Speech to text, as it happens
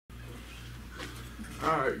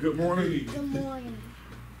All right, good morning. Good morning.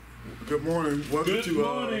 Good morning. Welcome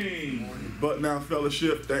to But Now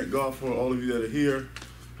Fellowship. Thank God for all of you that are here.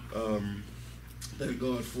 Thank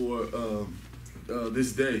God for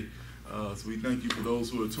this day. So we thank you for those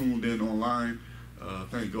who are tuned in online.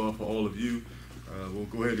 Thank God for all of you. We'll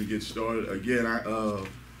go ahead and get started. Again,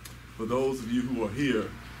 for those of you who are here,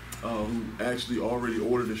 who actually already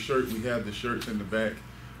ordered a shirt, we have the shirts in the back.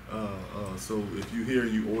 So if you're here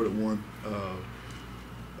and you ordered one,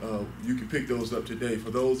 you can pick those up today. For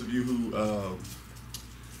those of you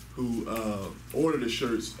who ordered the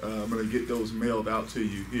shirts, I'm going to get those mailed out to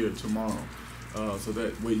you here tomorrow, so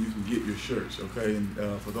that way you can get your shirts. Okay, and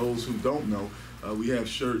for those who don't know, we have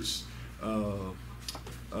shirts that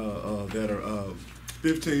are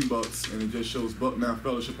 $15, and it just shows But Now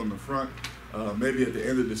Fellowship on the front. Maybe at the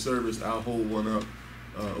end of the service, I'll hold one up.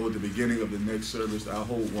 Or the beginning of the next service, I'll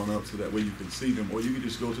hold one up so that way you can see them. Or you can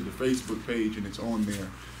just go to the Facebook page and it's on there.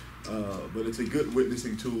 But it's a good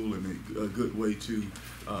witnessing tool and a good way to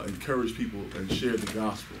encourage people and share the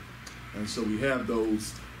gospel. And so we have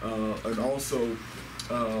those. And also,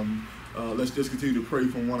 let's just continue to pray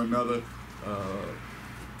for one another.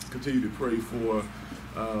 Continue to pray for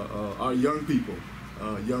our young people.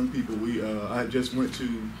 I just went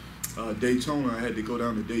to Daytona. I had to go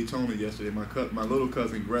down to Daytona yesterday. My little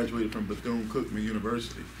cousin graduated from Bethune-Cookman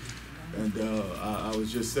University, and I was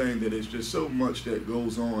just saying that it's just so much that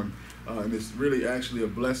goes on, and it's really actually a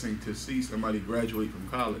blessing to see somebody graduate from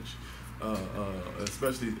college,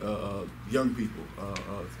 especially young people,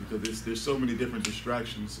 because there's so many different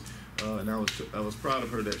distractions, and I was proud of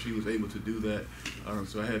her that she was able to do that.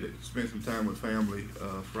 So I had to spend some time with family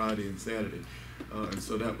Friday and Saturday. And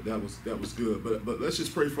so that was good, but let's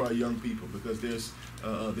just pray for our young people, because there's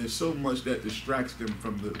so much that distracts them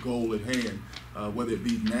from the goal at hand, whether it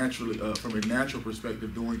be naturally from a natural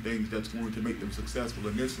perspective, doing things that's going to make them successful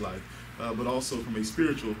in this life, but also from a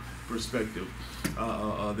spiritual perspective.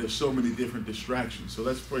 There's so many different distractions. So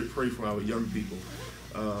let's pray for our young people.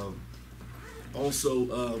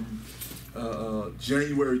 Also,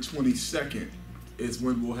 January 22nd is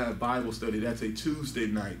when we'll have Bible study. That's a Tuesday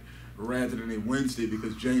night rather than a Wednesday,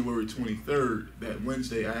 because January 23rd, that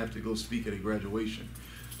Wednesday, I have to go speak at a graduation.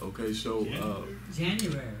 Okay, so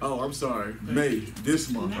January. Oh, I'm sorry, May, this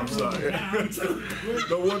month. I'm sorry.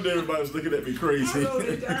 No wonder everybody's looking at me crazy.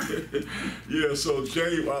 Yeah, so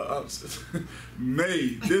January,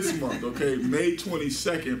 May, this month. Okay, May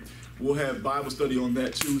 22nd, we'll have Bible study on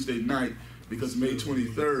that Tuesday night, because May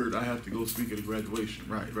 23rd, I have to go speak at a graduation.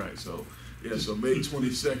 Right. So. Yeah, so May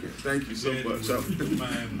 22nd. Thank you so much.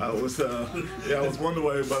 I was wondering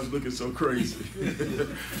why everybody's looking so crazy.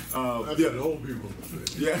 That's the old people.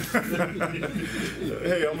 Yeah.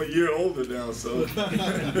 Hey, I'm a year older now, so.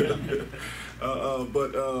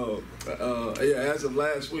 As of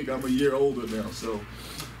last week, I'm a year older now, so.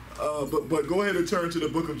 But go ahead and turn to the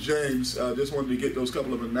book of James. Just wanted to get those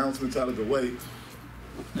couple of announcements out of the way.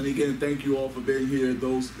 And again, thank you all for being here.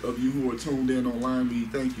 Those of you who are tuned in online, we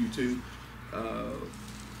thank you too.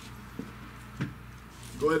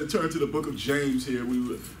 Go ahead and turn to the book of James here.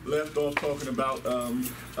 We left off talking about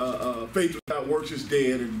faith without works is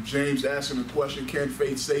dead, and James asking the question, can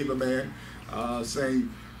faith save a man?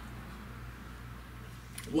 Saying,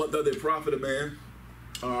 what doth it profit a man?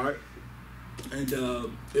 All right. And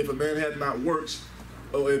if a man had not works,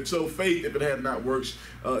 if so, faith, if it had not works,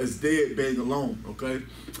 is dead being alone. Okay.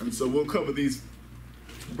 And so we'll cover these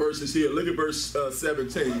verses here. Look at verse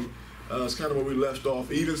 17. It's kind of where we left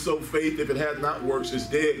off. Even so, faith, if it had not works, is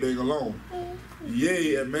dead being alone.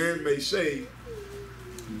 Yea, a man may say,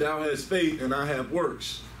 thou hast faith, and I have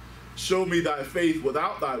works. Show me thy faith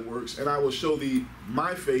without thy works, and I will show thee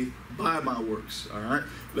my faith by my works. All right,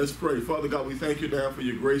 let's pray. Father God, we thank you now for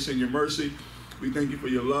your grace and your mercy. We thank you for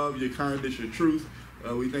your love, your kindness, your truth.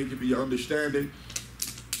 We thank you for your understanding.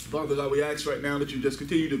 Father God, we ask right now that you just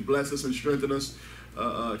continue to bless us and strengthen us.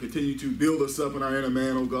 Continue to build us up in our inner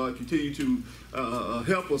man, oh God. Continue to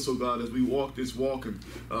help us, oh God, as we walk this walk and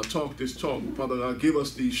talk this talk. Father God, give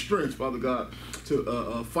us the strength, Father God,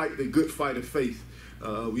 to fight the good fight of faith.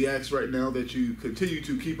 We ask right now that you continue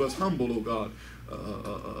to keep us humble, oh God,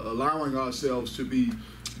 allowing ourselves to be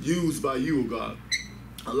used by you, oh God,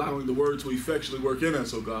 allowing the word to effectually work in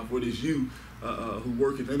us, oh God, for it is you who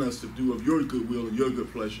worketh in us to do of your good will and your good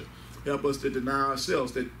pleasure. Help us to deny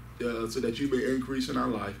ourselves so that you may increase in our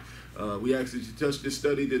life. We ask that you touch this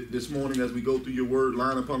study this morning as we go through your word,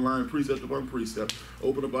 line upon line, precept upon precept.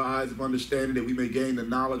 Open up our eyes of understanding that we may gain the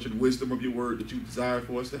knowledge and wisdom of your word that you desire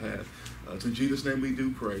for us to have. It's in Jesus' name we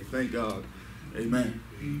do pray. Thank God. Amen.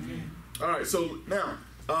 Amen. All right, so now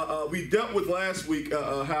we dealt with last week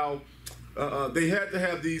how they had to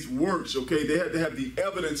have these works, okay? They had to have the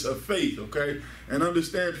evidence of faith, okay? And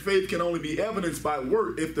understand faith can only be evidenced by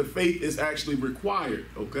work if the faith is actually required,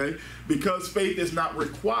 okay? Because faith is not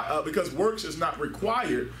required, because works is not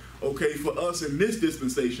required, okay, for us in this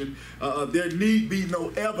dispensation, there need be no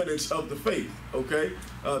evidence of the faith, okay?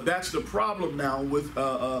 That's the problem now with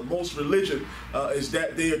most religion, is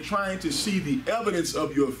that they are trying to see the evidence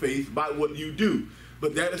of your faith by what you do.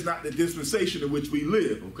 But that is not the dispensation in which we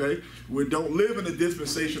live, okay? We don't live in a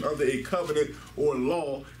dispensation under a covenant or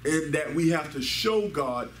law in that we have to show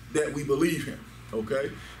God that we believe him,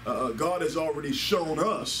 okay? God has already shown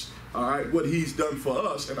us, all right, what he's done for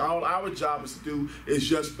us, and all our job is to do is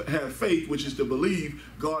just have faith, which is to believe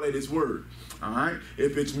God at his word, all right?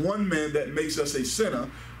 If it's one man that makes us a sinner,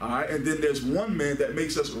 all right, and then there's one man that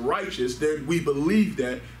makes us righteous, then we believe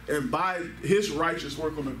that, and by his righteous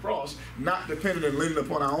work on the cross, not dependent and leaning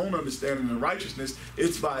upon our own understanding and righteousness,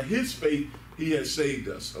 it's by his faith he has saved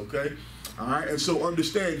us, okay? All right, and so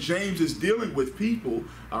understand, James is dealing with people,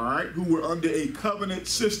 all right, who were under a covenant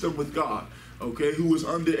system with God, okay, who was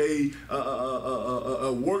under a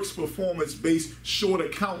works performance based short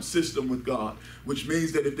account system with God, which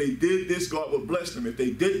means that if they did this, God would bless them. If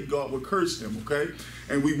they didn't, God would curse them, okay?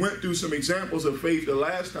 And we went through some examples of faith the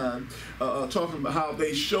last time, talking about how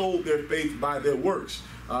they showed their faith by their works.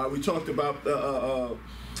 We talked about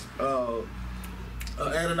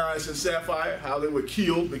Ananias and Sapphira, how they were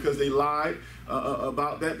killed because they lied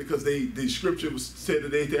about that, because the scripture said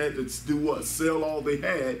that they had to do what? Sell all they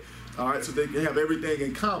had, all right, so they can have everything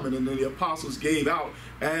in common, and then the apostles gave out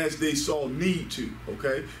as they saw need to,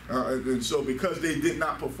 okay? And so because they did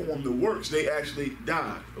not perform the works, they actually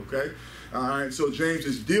died, okay? All right, so James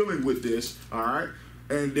is dealing with this, all right?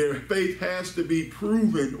 And their faith has to be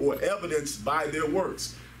proven or evidenced by their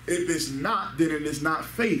works. If it's not, then it is not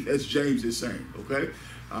faith, as James is saying, okay?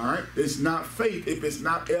 All right? It's not faith if it's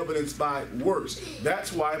not evidenced by works.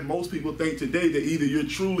 That's why most people think today that either you're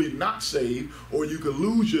truly not saved or you could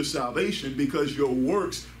lose your salvation because your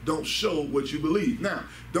works don't show what you believe. Now,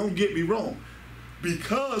 don't get me wrong.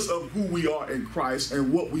 Because of who we are in Christ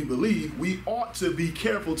and what we believe, we ought to be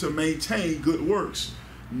careful to maintain good works.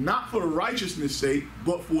 Not for righteousness' sake,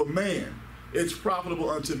 but for man. It's profitable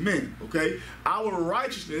unto men, okay? Our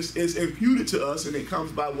righteousness is imputed to us, and it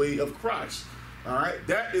comes by way of Christ, all right?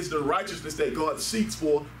 That is the righteousness that God seeks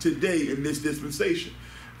for today in this dispensation.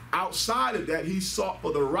 Outside of that, he sought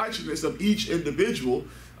for the righteousness of each individual,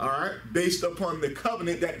 all right, based upon the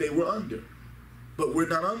covenant that they were under. But we're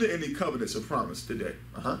not under any covenants of promise today.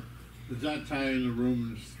 Does that tie into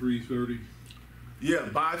Romans 3:30? Yeah,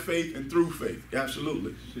 by faith and through faith,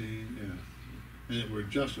 absolutely. See, yeah. And we're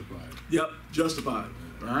justified. Yep, justified.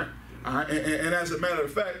 All right. All right. And as a matter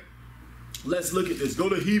of fact, let's look at this. Go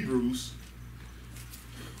to Hebrews.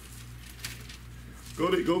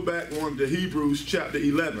 Go back on to Hebrews chapter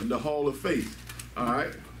 11, the Hall of Faith. All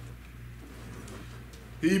right.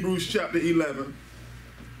 Hebrews chapter 11.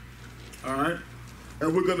 All right.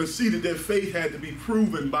 And we're going to see that their faith had to be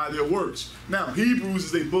proven by their works. Now,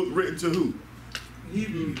 Hebrews is a book written to who?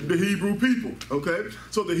 The Hebrew people, okay?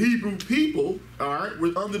 So the Hebrew people, all right,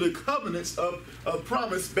 were under the covenants of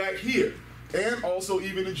promise back here, and also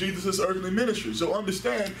even in Jesus' earthly ministry. So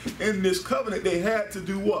understand, in this covenant, they had to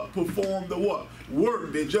do what? Perform the what?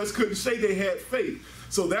 Work. They just couldn't say they had faith.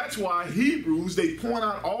 So that's why Hebrews, they point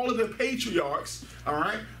out all of the patriarchs, all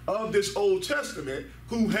right, of this Old Testament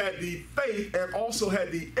who had the faith and also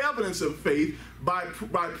had the evidence of faith by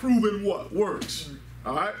proving what? Works.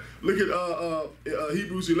 All right, look at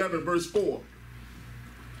Hebrews 11, verse 4.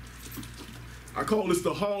 I call this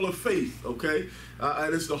the Hall of Faith, okay?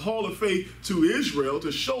 And it's the Hall of Faith to Israel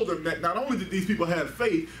to show them that not only did these people have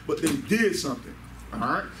faith, but they did something, all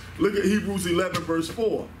right? Look at Hebrews 11, verse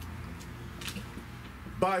 4.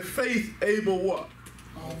 By faith, Abel what?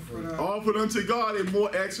 Offered unto God a more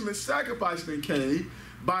excellent sacrifice than Cain,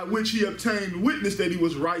 by which he obtained witness that he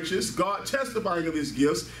was righteous, God testifying of his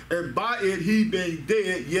gifts, and by it he being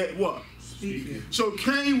dead, yet what? Speaking. So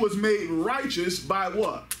Cain was made righteous by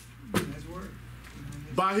what? His work.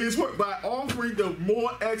 By his work, by offering the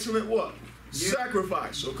more excellent what? Gift.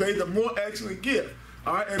 Sacrifice, okay? The more excellent gift.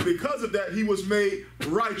 All right, and because of that, he was made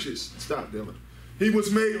righteous. Stop, Dylan. He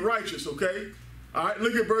was made righteous, okay? All right,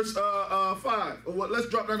 look at verse 5. Let's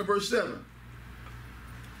drop down to verse 7.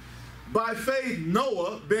 By faith,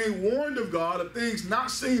 Noah, being warned of God of things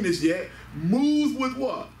not seen as yet, moved with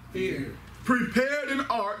what? Fear. Prepared an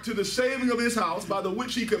ark to the saving of his house, by the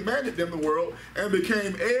which he commanded them the world, and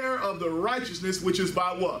became heir of the righteousness which is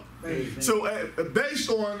by what? Faith. So based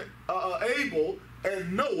on Abel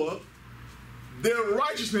and Noah, their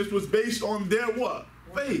righteousness was based on their what?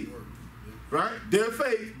 Faith. right? Their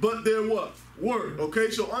faith, but their what? Word.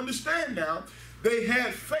 Okay, so understand now, they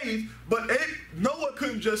had faith, but Noah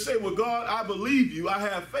couldn't just say, well, God, I believe you, I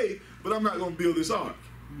have faith, but I'm not going to build this ark.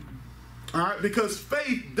 All right, because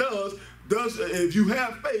faith does, if you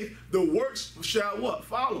have faith, the works shall what?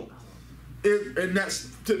 Follow. In that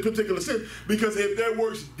particular sense. Because if their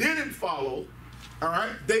works didn't follow, all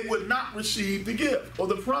right, they would not receive the gift or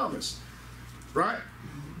the promise, right?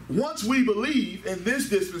 Once we believe in this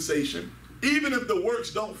dispensation, even if the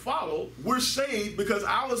works don't follow, we're saved because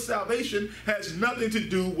our salvation has nothing to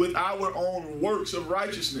do with our own works of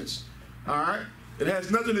righteousness. All right? It has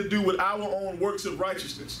nothing to do with our own works of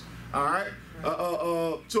righteousness. All right?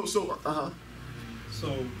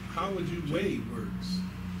 So how would you weigh works?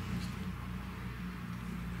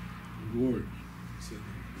 Words.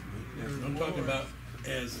 I'm talking about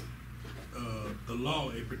as the law,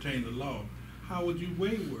 it pertains to law. How would you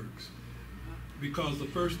weigh works? Because the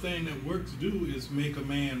first thing that works do is make a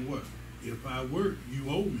man what? If I work, you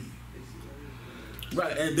owe me.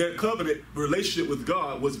 Right, and their covenant relationship with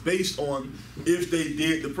God was based on if they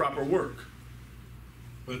did the proper work.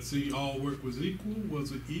 But see, all work was equal?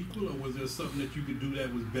 Was it equal, or was there something that you could do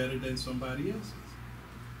that was better than somebody else's?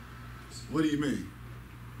 What do you mean?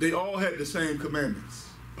 They all had the same commandments.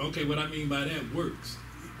 Okay, what I mean by that works.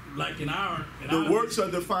 Like the works are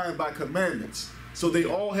defined by commandments. So they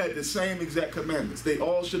all had the same exact commandments. They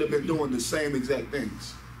all should have been doing the same exact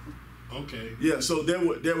things. Okay. Yeah, so there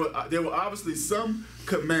were obviously some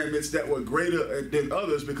commandments that were greater than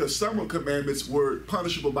others because some commandments were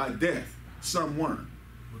punishable by death. Some weren't.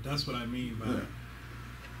 Well, that's what I mean by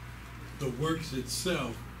the works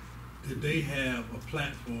itself. Did they have a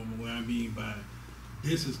platform where I mean by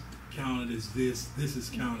this is counted as this is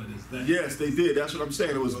counted as that? Yes, they did. That's what I'm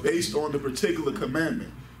saying. It was based on the particular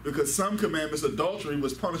commandment. Because some commandments, adultery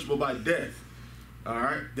was punishable by death. All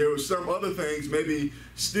right? There were some other things, maybe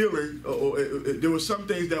stealing, or there were some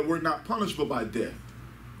things that were not punishable by death.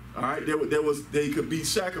 All right? They could be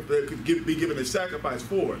be given a sacrifice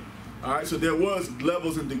for it. All right? So there was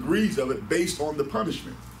levels and degrees of it based on the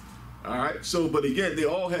punishment. All right? So, but again, they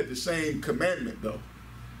all had the same commandment, though.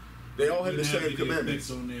 They all had the same commandments.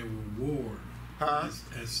 On their reward, as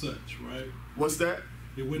such, right? What's that?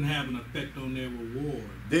 It wouldn't have an effect on their reward.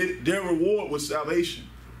 Their reward was salvation,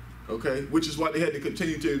 okay? Which is why they had to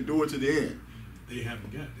continue to endure to the end. They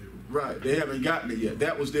haven't got their reward. Right, they haven't gotten it yet.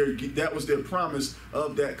 That was their promise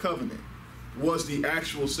of that covenant, was the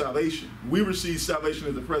actual salvation. We receive salvation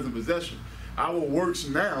as the present possession. Our works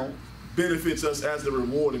now benefits us as the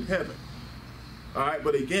reward in heaven. All right,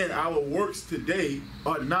 but again, our works today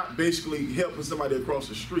are not basically helping somebody across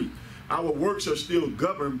the street. Our works are still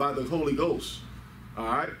governed by the Holy Ghost. All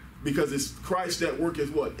right, because it's Christ that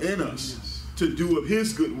worketh what in us to do of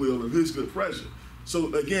His good will and His good pleasure.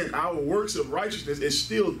 So again, our works of righteousness is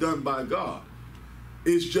still done by God.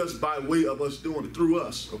 It's just by way of us doing it through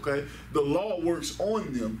us. Okay, the law works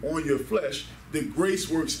on them, on your flesh. The grace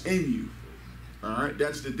works in you. All right,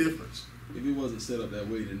 that's the difference. If it wasn't set up that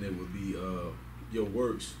way, then it would be your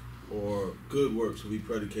works or good works would be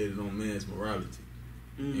predicated on man's morality,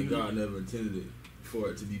 and God never intended it for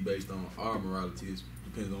it to be based on our morality. It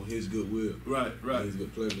depends on His good will, right, and His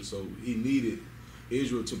good pleasure. So He needed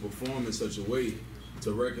Israel to perform in such a way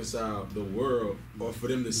to reconcile the world, or for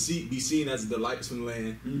them to be seen as delightsome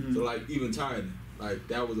land. So like even tithing, like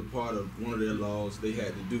that was a part of one of their laws they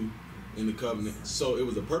had to do in the covenant. So it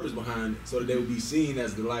was a purpose behind it, so that they would be seen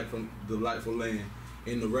as delightful land,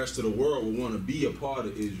 and the rest of the world would want to be a part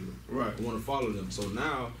of Israel, right? Want to follow them. So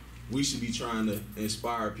now we should be trying to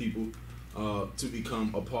inspire people to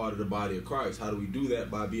become a part of the body of Christ. How do we do that?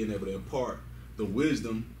 By being able to impart the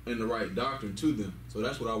wisdom and the right doctrine to them. So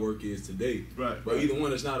that's what our work is today. Right. But either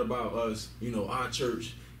one, it's not about us. You know, our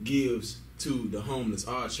church gives to the homeless.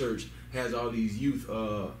 Our church has all these youth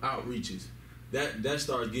outreaches. That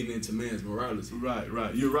starts getting into man's morality.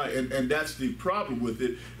 Right. You're right. And that's the problem with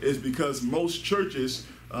it, is because most churches,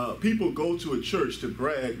 people go to a church to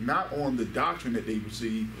brag not on the doctrine that they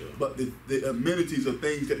receive, but the amenities of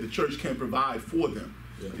things that the church can provide for them.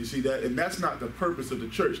 Yeah. You see that? And that's not the purpose of the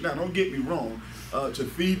church. Now, don't get me wrong. To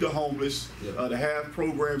feed the homeless, to have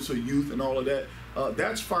programs for youth and all of that,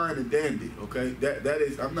 that's fine and dandy, okay? That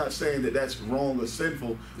is, I'm not saying that that's wrong or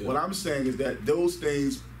sinful. Yeah. What I'm saying is that those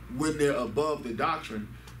things, when they're above the doctrine,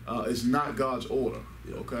 is not God's order,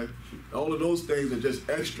 okay? All of those things are just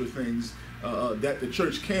extra things that the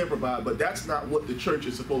church can provide, but that's not what the church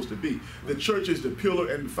is supposed to be. The church is the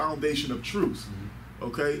pillar and the foundation of truth,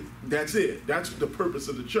 Okay, that's it. That's the purpose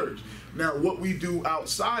of the church. Now, what we do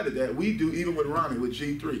outside of that, we do even with Ronnie, with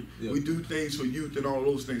G3. Yep. We do things for youth and all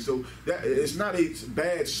those things. So that it's not a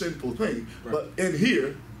bad, sinful thing. Right. But in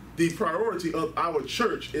here, the priority of our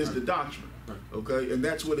church is the doctrine. Right. Okay, and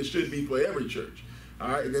that's what it should be for every church. All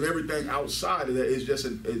right, and then everything outside of that is just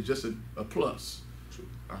a plus. True.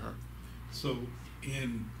 So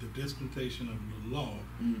in the dispensation of the law,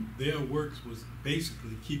 Mhm. their works was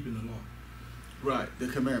basically keeping the law. Right, the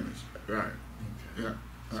commandments. Right. Okay. Yeah.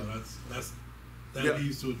 So that Yeah.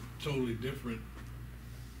 leads to a totally different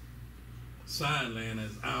sideline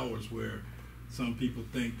as ours, where some people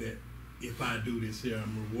think that if I do this here,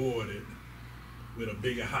 I'm rewarded with a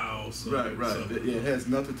bigger house. Or Right. something. Yeah, it has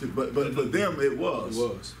nothing to. But for them, it was. It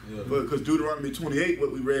was. Yeah. Because Deuteronomy 28,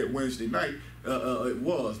 what we read Wednesday night, it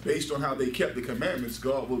was based on how they kept the commandments.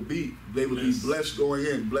 God would be, they would be Blessed. blessed going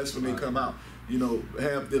in, blessed when they Right. come out. You know,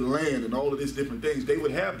 have the land and all of these different things. They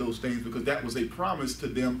would have those things because that was a promise to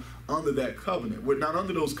them under that covenant. We're not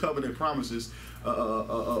under those covenant promises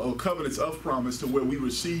or covenants of promise to where we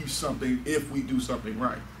receive something if we do something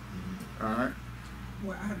right. All right.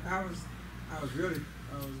 Well, I was going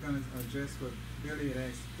to address what Billy had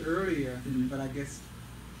asked earlier, Mhm. but I guess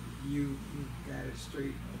you got it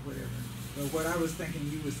straight or whatever. But what I was thinking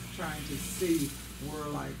you was trying to see were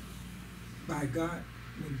like by God,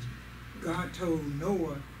 when God told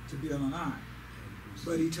Noah to build an ark,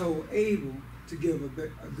 but he told Abel to give a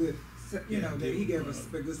good, that he gave us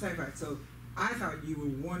a good sacrifice. So I thought you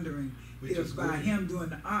were wondering Which is if by greater. him doing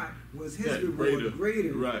the ark was his Yeah, reward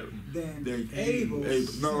greater Right. than Than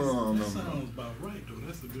Abel's. No. That sounds about right, though.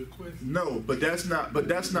 That's a good question. No, but that's not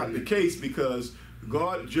the case because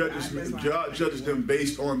God judges them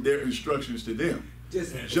based on their instructions to them.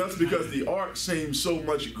 Just because the ark seems so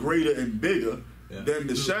much greater and bigger Yeah. than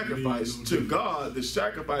the sacrifice, to God, the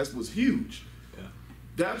sacrifice was huge. Yeah.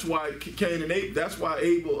 That's why Cain and Abel. That's why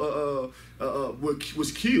Abel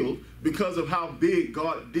was killed because of how big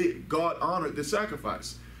God honored the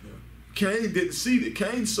sacrifice. Yeah. Cain didn't see it.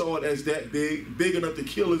 Cain saw it as that big enough to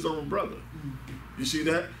kill his own brother. You see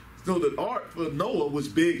that? So the ark for Noah was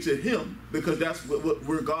big to him because that's what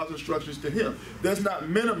were God's instructions to him. Does not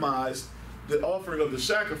minimize the offering of the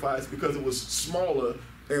sacrifice because it was smaller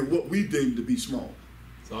and what we deemed to be small.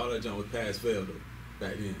 So all that junk was pass fail though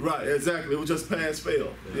back then. Right, exactly. It was just pass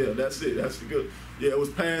fail. Yeah, that's it. That's the good. Yeah, it was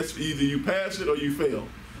pass. Either you pass it or you fail.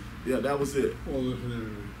 Yeah, that was it. Well,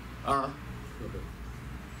 listen, Go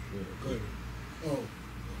ahead. Oh,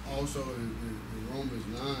 also in Romans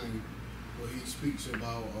 9, where he speaks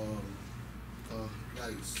about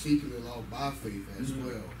like seeking the law by faith as Mhm.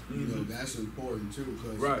 well. You Mhm. know, that's important too,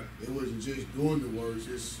 because Right. it wasn't just doing the works.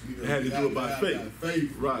 It's You had to do it by have faith. that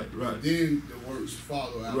faith. Right. But then the works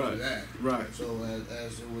follow after Right. that. Right. So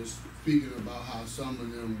as it was speaking about how some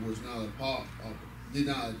of them was not a part of, did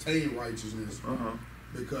not attain righteousness Uh-huh.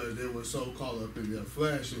 because they were so caught up in their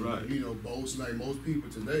flesh and Right. boast like most people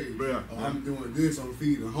today. Yeah. Oh, I'm doing this, I'm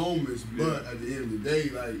feeding the homeless, but at the end of the day,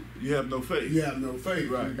 like You have no faith. you have no faith.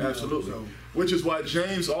 Right, you know, absolutely. so- Which is why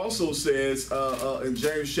James also says in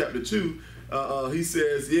James chapter 2, he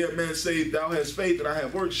says, "Yeah, man, say thou hast faith and I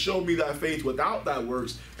have works. Show me thy faith without thy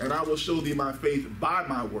works, and I will show thee my faith by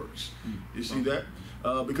my works." You see that?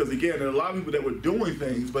 Because again, there are a lot of people that were doing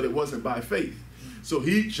things, but it wasn't by faith. So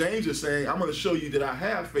James is saying, "I'm going to show you that I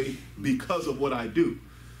have faith because of what I do."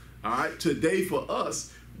 All right. Today for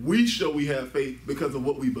us, we show we have faith because of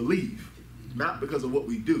what we believe, not because of what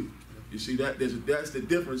we do. You see that? That's the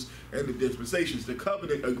difference in the dispensations. The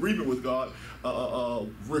covenant agreement with God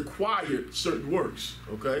required certain works.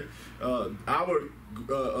 Okay, our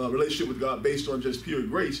relationship with God based on just pure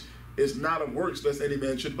grace is not of works lest any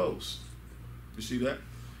man should boast. You see that?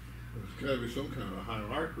 there's got to be some kind of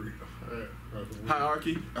hierarchy.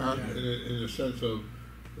 Hierarchy. Uh-huh. In the sense of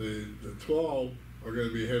the 12 are going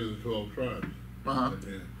to be head of the 12 tribes. Uh-huh.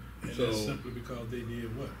 And So that's simply because they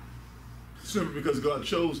did what? Simply because God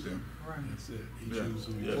chose them. Right. That's it. He Yeah. chose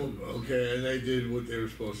who he Yeah. chose. okay, and they did what they were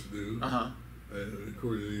supposed to do Uh-huh.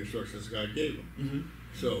 according to the instructions God gave them. Mm-hmm.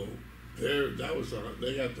 So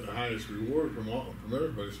they got the highest reward from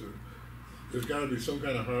everybody. So there's got to be some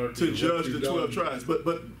kind of hierarchy To of judge what the you've 12 done. tribes.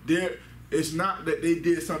 But it's not that they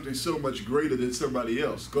did something so much greater than somebody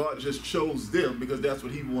else. God just chose them because that's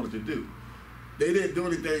what he wanted to do. They didn't do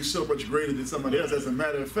anything so much greater than somebody else. As a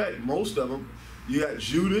matter of fact, most of them, you got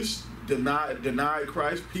Judas denied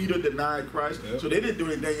Christ, Peter denied Christ. Yep. So they didn't do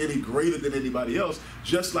anything any greater than anybody else.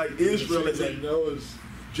 Just like Israel It is seems like Noah's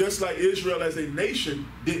Just like Israel as a nation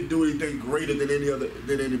didn't do anything greater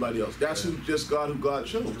than anybody else. That's who God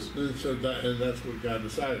chose. And so and that's what God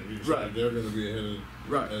decided. He decided Right. they're going to be ahead of,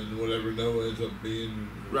 Right. and whatever Noah ends up being.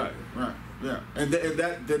 Right. Yeah. And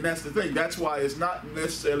that's the thing. That's why it's not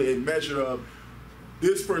necessarily a measure of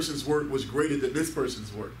this person's work was greater than this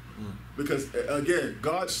person's work. Because again,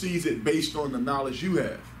 God sees it based on the knowledge you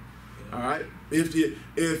have. All right. If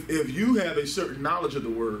you have a certain knowledge of the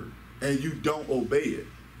word and you don't obey it,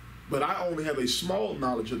 but I only have a small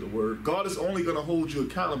knowledge of the word, God is only going to hold you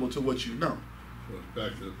accountable to what you know. So it's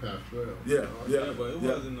back to the past 12. Yeah. But it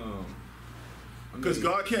wasn't. Because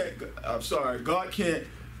God can't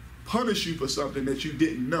punish you for something that you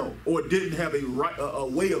didn't know or didn't have a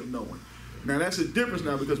way of knowing. Now that's a difference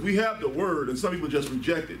now, because we have the word and some people just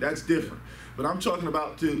reject it. That's different. But I'm talking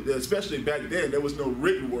about, especially back then, there was no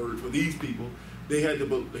written word for these people. They had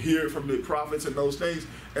to hear it from the prophets and those things.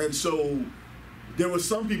 And so there were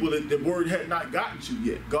some people that the word had not gotten to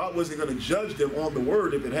yet. God wasn't going to judge them on the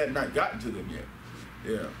word if it had not gotten to them yet.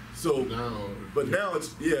 Yeah. So, but now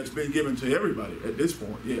it's been given to everybody at this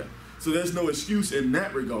point. Yeah. So there's no excuse in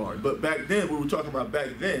that regard. But back then, we were talking about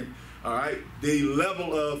back then, all right, the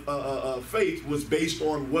level of faith was based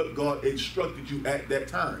on what God instructed you at that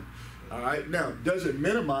time. All right. Now, doesn't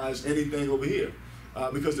minimize anything over here,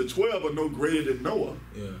 because the 12 are no greater than Noah.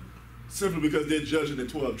 Yeah. Simply because they're judging the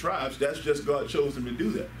 12 tribes. That's just God chose them to do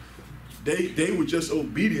that. They were just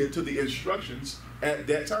obedient to the instructions at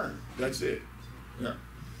that time. That's it. Yeah.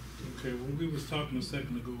 Okay, when we was talking a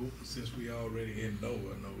second ago, since we already in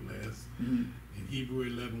Noah, no less, Mm-hmm. in Hebrew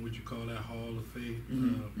 11, what you call that hall of faith,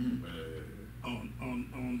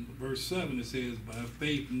 on verse 7 it says, by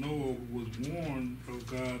faith Noah was warned of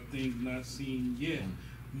God things not seen yet,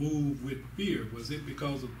 moved with fear. Was it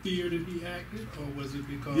because of fear that he acted, or was it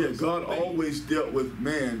because Yeah, God of faith? always dealt with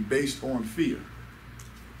man based on fear.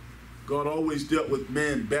 God always dealt with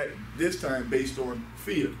man back this time based on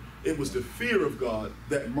fear. It was the fear of God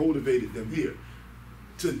that motivated them here.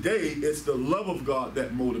 Today, it's the love of God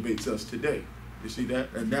that motivates us today. You see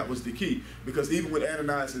that? And that was the key. Because even with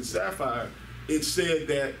Ananias and Sapphira, it said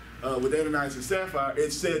that, with Ananias and Sapphira,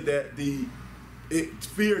 it said that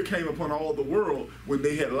fear came upon all the world when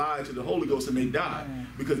they had lied to the Holy Ghost and they died.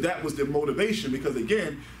 Because that was their motivation. Because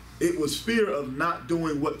again, it was fear of not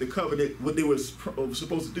doing what they were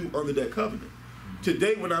supposed to do under that covenant.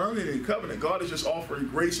 Today, we're not under any covenant. God is just offering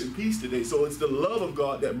grace and peace today. So it's the love of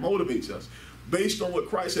God that motivates us. Based on what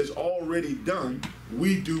Christ has already done,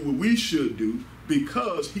 we do what we should do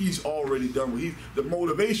because he's already done what the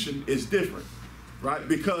motivation is different, right?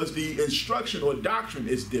 Because the instruction or doctrine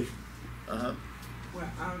is different. Uh-huh. Well,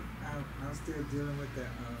 I'm still dealing with the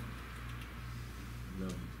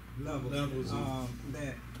levels.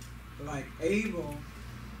 That, like Abel,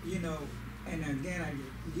 you know, and again,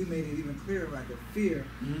 you made it even clearer about the fear.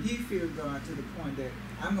 Mm-hmm. He feared God to the point that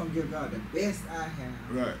I'm going to give God the best I have.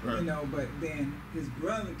 Right. You know, but then his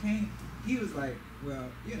brother came. He was like, well,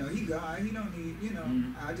 you know, he God. He don't need, you know,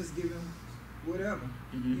 I'll just give him whatever.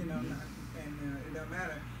 Mm-hmm. You know, it don't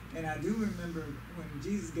matter. And I do remember when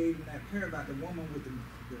Jesus gave him that parable about the woman with the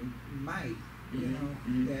mite. You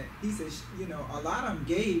know, that he said, you know, a lot of them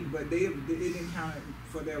gave, but they didn't count it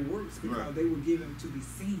for their works because they were given to be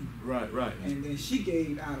seen. Right. And then she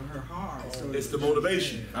gave out of her heart. So it's the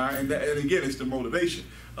motivation. All right? And again, it's the motivation.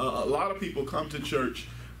 A lot of people come to church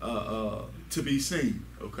to be seen,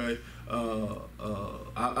 okay?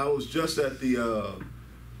 I was just at the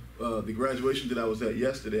graduation that I was at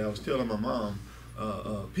yesterday. I was telling my mom,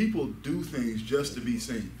 people do things just to be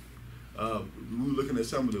seen. We were looking at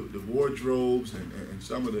some of the wardrobes and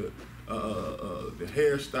some of the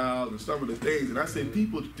hairstyles and some of the things, and I said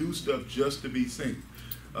people do stuff just to be seen.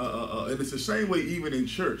 And it's the same way even in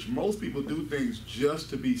church. Most people do things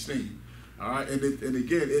just to be seen. All right, and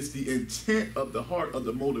again, it's the intent of the heart, of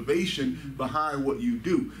the motivation behind what you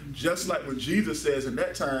do. Just like when Jesus says in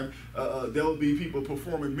that time, there will be people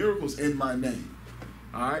performing miracles in my name.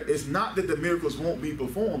 All right, it's not that the miracles won't be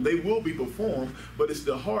performed. They will be performed, but it's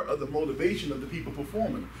the heart of the motivation of the people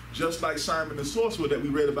performing. Just like Simon the sorcerer that we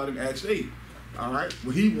read about in Acts 8. All right,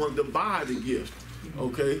 well, he wanted to buy the gift.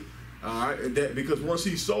 Okay, all right, and that because once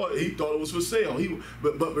he saw it, he thought it was for sale.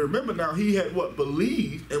 But remember now, he had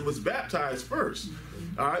believed and was baptized first.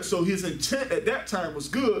 All right, so his intent at that time was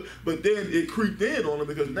good, but then it creeped in on him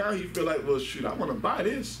because now he feel like, well, shoot, I want to buy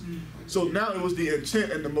this. So now it was the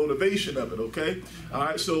intent and the motivation of it. Okay, all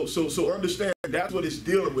right. So understand that's what it's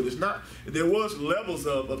dealing with. It's not. There was levels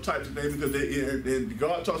of types of things because and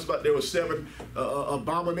God talks about there were 7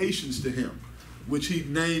 abominations to him. which he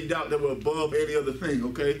named out that were above any other thing,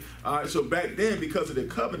 okay? All right, so back then, because of the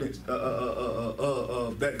covenant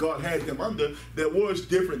that God had them under, there was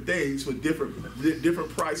different things for different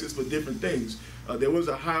prices for different things. There was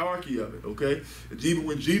a hierarchy of it, okay? Even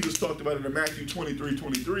when Jesus talked about it in Matthew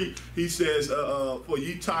 23:23, he says, for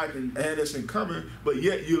ye tithe and anise and cumin, but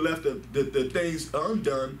yet you left the things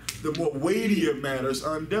undone, the more weightier matters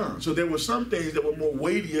undone. So there were some things that were more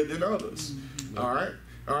weightier than others, all right?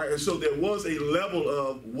 All right, and so there was a level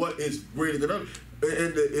of what is greater than others.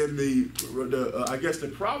 I guess the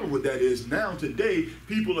problem with that is now today,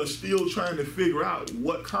 people are still trying to figure out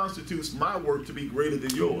what constitutes my work to be greater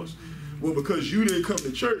than yours. Well, because you didn't come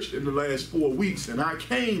to church in the last 4 weeks and I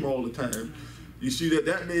came all the time, you see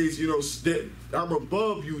that means, you know, that I'm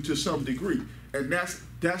above you to some degree. And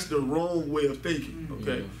that's the wrong way of thinking,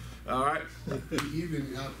 okay? Yeah. All right?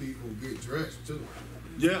 Even how people get dressed, too.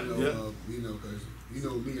 Yeah, You know, because, you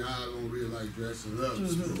know, me, I don't really like dressing up.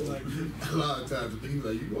 So a lot of times the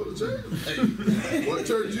people like, you go to church? Hey, what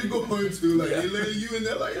church you going to? Like, they letting you in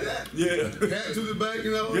there like that? Yeah. Hat to the back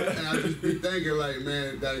and all that? And I just be thinking, like,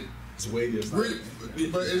 man, like,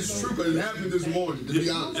 but it's true, but it happened this morning, to be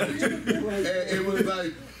honest with you. And it was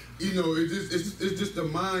like, you know, it's just the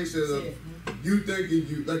mindset of you thinking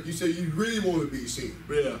you, like you said, you really want to be seen.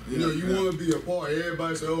 Yeah. You know, you want to be a part.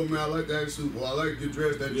 Everybody say, oh man, I like that suit, or I like the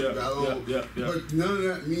dress that you got on. But none of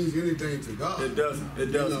that means anything to God. It doesn't. It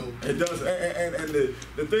doesn't. You know? It doesn't. And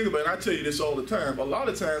the thing about it, I tell you this all the time, a lot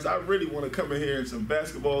of times I really want to come in here in some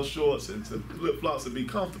basketball shorts and some flip-flops and be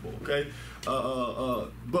comfortable, okay?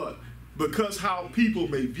 But because how people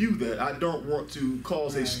may view that, I don't want to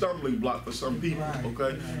cause a stumbling block for some people,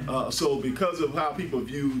 okay? So because of how people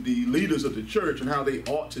view the leaders of the church and how they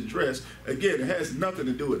ought to dress, again, it has nothing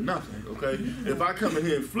to do with nothing, okay? If I come in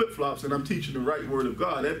here in flip-flops and I'm teaching the right word of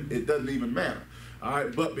God, it doesn't even matter. All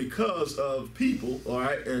right, but because of people, all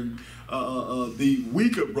right, and the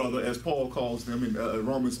weaker brother, as Paul calls them in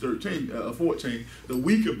Romans 14, the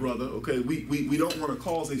weaker brother, okay, we don't want to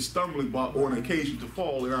cause a stumbling block or an occasion to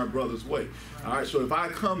fall in our brother's way. All right, so if I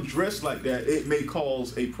come dressed like that, it may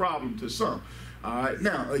cause a problem to some. All right,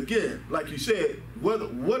 now, again, like you said,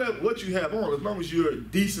 what you have on, as long as you're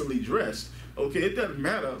decently dressed, okay, it doesn't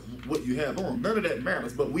matter what you have on. None of that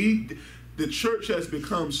matters, but the church has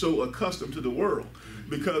become so accustomed to the world,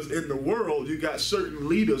 because in the world you got certain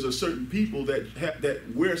leaders or certain people that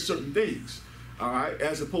wear certain things, all right,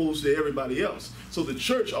 as opposed to everybody else. So the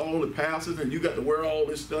church, all the pastors, and you got to wear all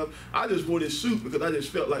this stuff. I just wore this suit because I just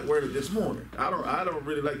felt like wearing it this morning. I don't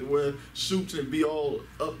really like to wear suits and be all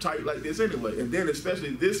uptight like this anyway. And then especially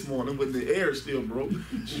this morning when the air is still broke,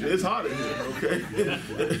 it's hot in here, okay?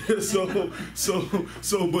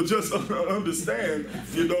 so, but just understand,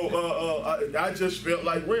 you know, I just felt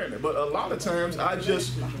like wearing it. But a lot of times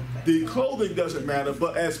the clothing doesn't matter,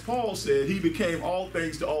 but as Paul said, he became all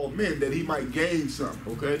things to all men that he might gain some,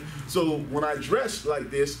 okay? So when I dress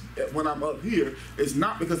like this, when I'm up here, it's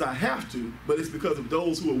not because I have to, but it's because of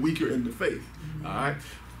those who are weaker in the faith, all right?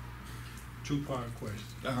 Two-part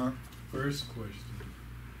question. First question,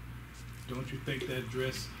 don't you think that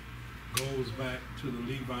dress goes back to the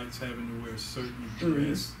Levites having to wear certain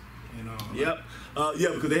dress? Yeah,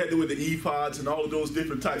 because they had to wear the ephods and all of those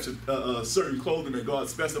different types of certain clothing that God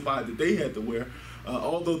specified that they had to wear.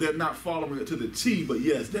 Although they're not following it to the T, but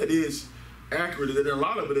yes, that is accurate. And a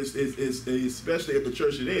lot of it is especially at the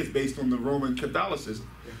church today, is based on the Roman Catholicism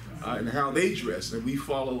and how they dress. And we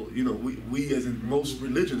follow, you know, we as in most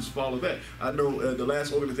religions follow that. I know the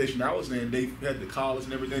last organization I was in, they had the collars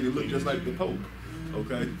and everything. They looked just like the Pope.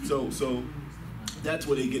 Okay, so that's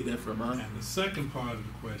where they get that from, huh? And the second part of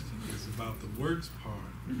the question is about the works part,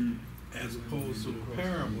 as opposed to a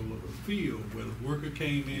parable of a field where the worker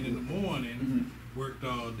came in the morning, worked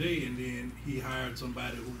all day, and then he hired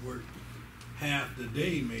somebody who worked half the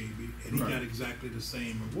day maybe, and he got exactly the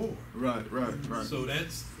same reward. Right. So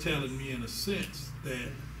that's telling me in a sense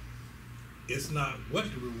that it's not what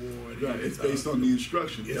the reward is. Right, it's based on the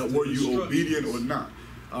instruction. Were you obedient or not?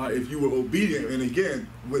 If you were obedient, and again,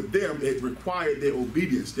 with them, it required their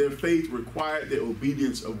obedience. Their faith required their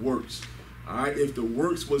obedience of works. All right, if the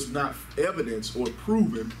works was not evidence or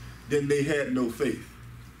proven, then they had no faith.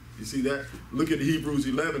 You see that? Look at Hebrews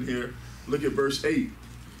 11 here. Look at verse 8.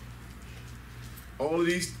 All of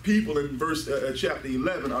these people in chapter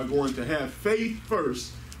 11 are going to have faith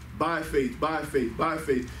first, by faith, by faith, by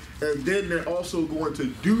faith, and then they're also going to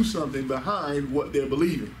do something behind what they're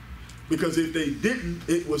believing. Because if they didn't,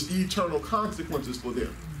 it was eternal consequences for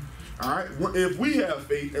them. All right? If we have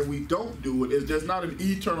faith and we don't do it, there's not an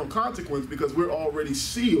eternal consequence because we're already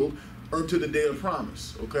sealed unto the day of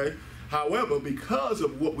promise. Okay? However, because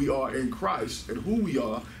of what we are in Christ and who we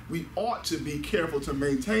are, we ought to be careful to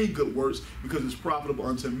maintain good works because it's profitable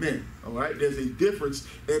unto men. All right? There's a difference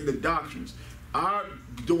in the doctrines. Our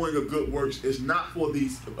doing of good works is not for the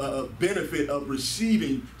benefit of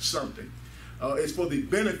receiving something. It's for the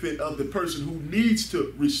benefit of the person who needs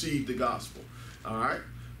to receive the gospel. All right?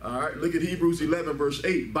 All right, look at Hebrews 11, verse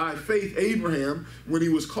 8. By faith, Abraham, when he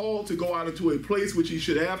was called to go out into a place which he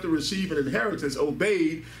should have to receive an inheritance,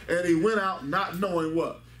 obeyed, and he went out not knowing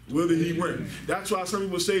what? Whither he went. That's why some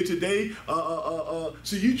people say today,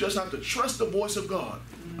 so you just have to trust the voice of God.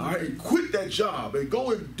 All right, and quit that job and go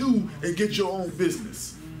and do and get your own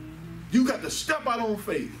business. You got to step out on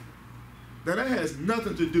faith. Now, that has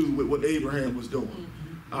nothing to do with what Abraham was doing.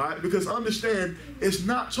 All right, because understand, it's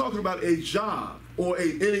not talking about a job or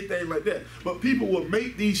anything like that. But people will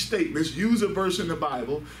make these statements, use a verse in the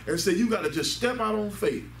Bible, and say you got to just step out on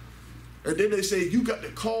faith. And then they say you got to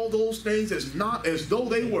call those things as not as though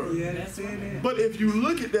they were. Yeah, that's it. But if you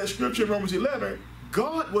look at that scripture in Romans 11,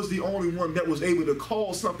 God was the only one that was able to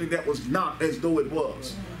call something that was not as though it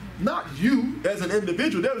was. Not you as an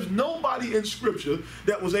individual. There was nobody in scripture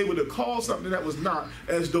that was able to call something that was not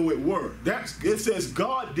as though it were. It says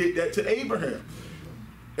God did that to Abraham.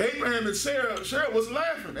 Abraham and Sarah was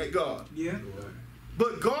laughing at God. Yeah.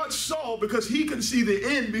 But God saw, because he can see the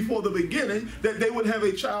end before the beginning, that they would have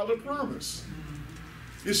a child of promise.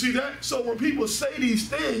 You see that? So when people say these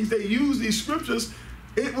things, they use these scriptures.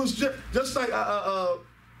 It was just like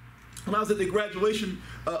when I was at the graduation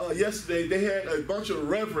yesterday, they had a bunch of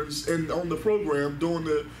reverends on the program doing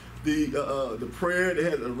the prayer. They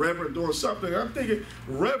had a reverend doing something. And I'm thinking,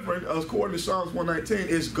 reverend, according to Psalms 119,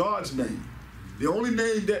 is God's name. The only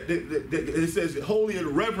name that it says holy and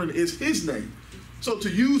reverend is his name. So to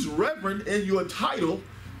use reverend in your title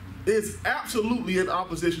is absolutely in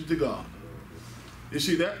opposition to God. You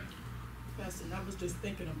see that? Pastor, I was just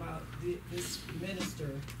thinking about this minister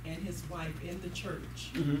and his wife in the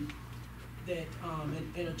church. Mm-hmm. That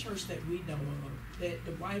in a church that we know of, that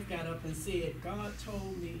the wife got up and said, God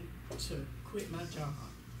told me to quit my job.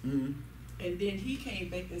 Mm-hmm. And then he came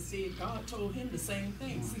back and said God told him the same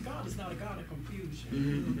thing. See, God is not a God of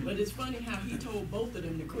confusion. Mm-hmm. But it's funny how he told both of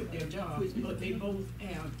them to quit their jobs, but they both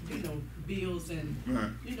have, bills and, Right.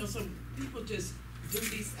 So people just do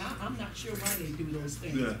these. I'm not sure why they do those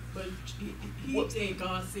things. Yeah. But he said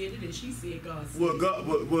God said it, and she said God said Well,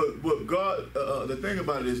 it. God, the thing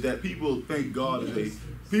about it is that people think God is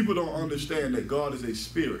people don't understand that God is a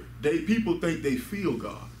spirit. People think they feel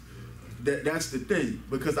God. That's the thing,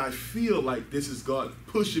 because I feel like this is God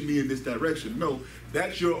pushing me in this direction. No,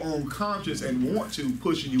 that's your own conscience and want to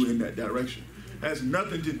pushing you in that direction. Has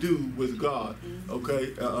nothing to do with God,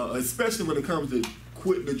 okay? Especially when it comes to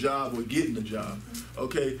quitting the job or getting the job,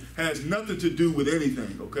 okay? Has nothing to do with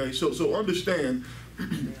anything, okay? So understand,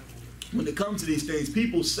 when it comes to these things,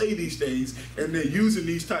 people say these things and they're using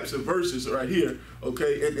these types of verses right here,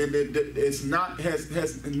 okay? And it's not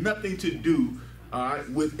has nothing to do, all right,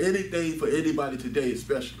 with anything for anybody today,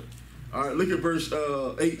 especially. All right, look at verse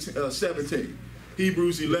 17.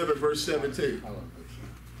 Hebrews 11, verse 17.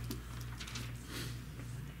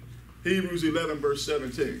 Hebrews 11, verse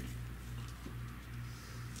 17.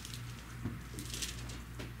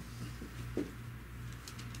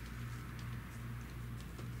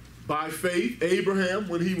 By faith, Abraham,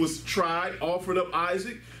 when he was tried, offered up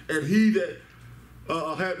Isaac, and he that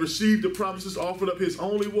had received the promises offered up his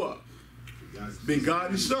only what?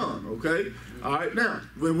 Begotten son, okay? All right, now,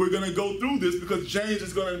 when we're going to go through this, because James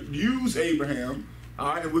is going to use Abraham,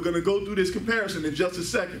 all right, and we're going to go through this comparison in just a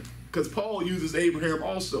second, because Paul uses Abraham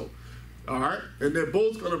also, all right? And they're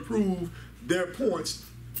both going to prove their points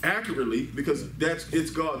accurately, because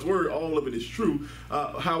it's God's word, all of it is true.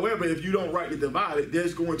 However, if you don't rightly divide it,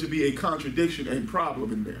 there's going to be a contradiction and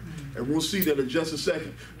problem in there. And we'll see that in just a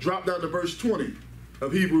second. Drop down to verse 20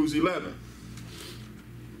 of Hebrews 11.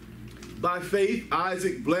 By faith,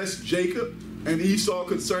 Isaac blessed Jacob and Esau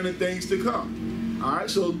concerning things to come. All right,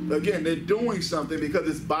 so again, they're doing something because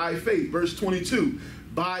it's by faith. Verse 22,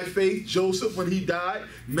 by faith, Joseph, when he died,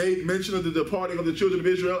 made mention of the departing of the children of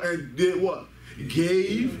Israel and did what?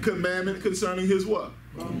 Gave commandment concerning his what?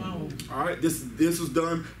 All right, this was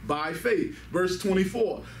done by faith. Verse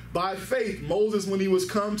 24, by faith, Moses, when he was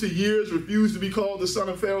come to years, refused to be called the son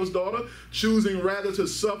of Pharaoh's daughter, choosing rather to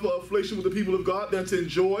suffer affliction with the people of God than to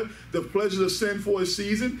enjoy the pleasures of sin for a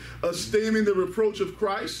season, esteeming the reproach of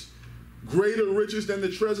Christ greater riches than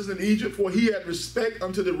the treasures in Egypt, for he had respect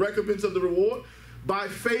unto the recompense of the reward. By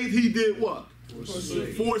faith he did what?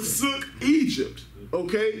 Forsook Egypt.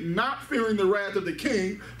 Okay, not fearing the wrath of the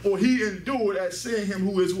king, for he endured as seeing him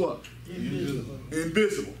who is what?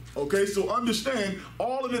 Invisible. Okay, so understand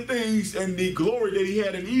all of the things and the glory that he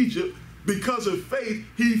had in Egypt, because of faith,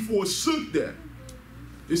 he forsook that.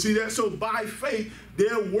 You see that? So by faith,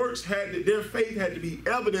 their faith had to be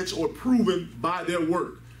evidenced or proven by their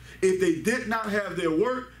work. If they did not have their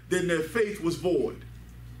work, then their faith was void.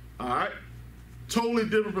 All right? Totally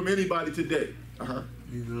different from anybody today. Uh-huh.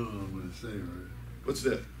 You know what I'm going to say, right? What's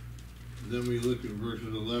that? Then we look at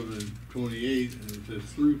verses 11 and 28, and it says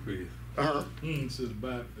through faith. Uh-huh. It says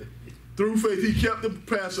by faith. Through faith, he kept the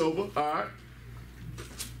Passover. All right.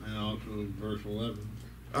 And also verse 11.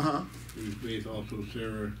 Uh-huh. Through faith also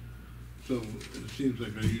Sarah. So it seems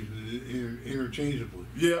like they're using it interchangeably.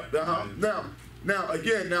 Yeah. Uh-huh.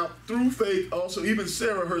 Now, through faith, also even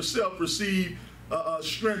Sarah herself received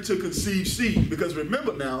strength to conceive seed. Because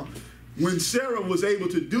remember now, when Sarah was able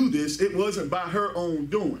to do this, it wasn't by her own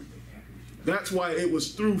doing. That's why it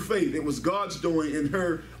was through faith. It was God's doing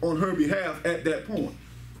on her behalf at that point.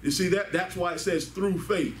 You see that? That's why it says through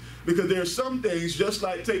faith. Because there are some things, just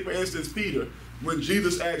like, take for instance Peter, when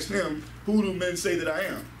Jesus asked him, who do men say that I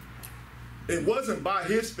am? It wasn't by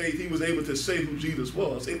his faith he was able to say who Jesus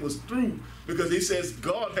was. It was through, because he says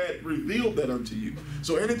God had revealed that unto you.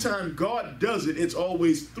 So anytime God does it, it's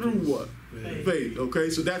always through what? Faith. Okay,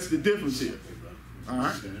 so that's the difference here. All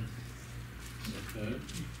right. Okay.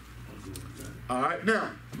 All right.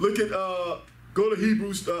 Now look at go to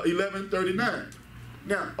Hebrews 11:39.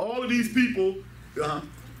 Now all of these people.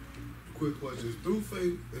 Quick question: through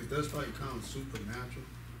faith, is that's like kind of supernatural?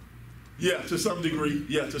 Yeah, to some degree.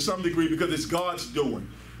 Yeah, to some degree, because it's God's doing,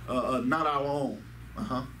 not our own.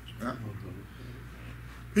 Yeah.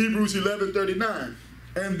 Hebrews 11:39.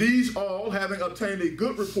 And these all, having obtained a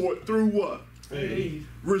good report through what? Faith.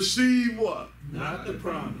 Receive what? Not the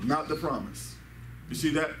promise. Not the promise. You see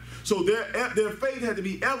that? So their faith had to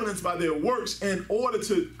be evidenced by their works in order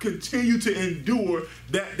to continue to endure,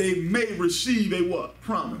 that they may receive a what?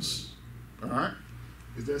 Promise. All right?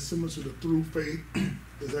 Is that similar to the through faith?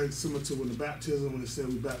 Is that similar to when the baptism, when it said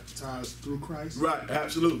we baptized through Christ? Right,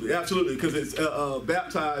 absolutely, absolutely, because it's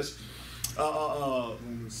baptized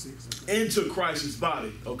into Christ's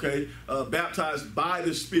body, okay? Baptized by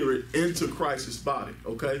the Spirit into Christ's body,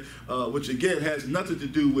 okay? Which again has nothing to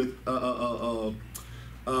do with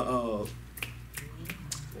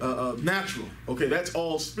natural, okay? That's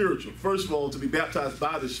all spiritual. First of all, to be baptized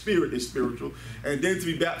by the Spirit is spiritual, and then to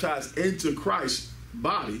be baptized into Christ's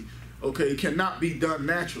body, okay, cannot be done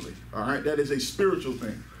naturally, all right? That is a spiritual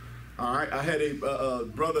thing, all right? I had a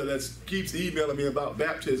brother that keeps emailing me about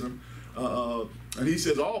baptism, and he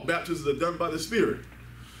says all baptisms are done by the Spirit.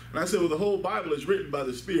 And I said, well, the whole Bible is written by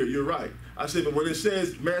the Spirit. You're right. I said, but when it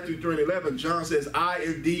says Matthew 3:11, John says, I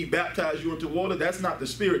indeed baptize you into water, that's not the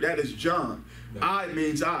Spirit, that is John. No. I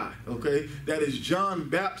means I, okay? That is John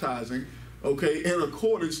baptizing, okay, in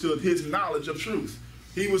accordance to his knowledge of truth.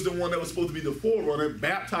 He was the one that was supposed to be the forerunner,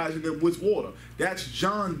 baptizing them with water. That's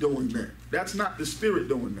John doing that. That's not the Spirit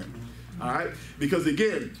doing that, all right? Because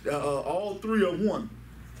again, all three are one.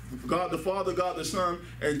 God the Father, God the Son,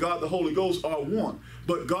 and God the Holy Ghost are one.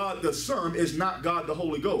 But God the Son is not God the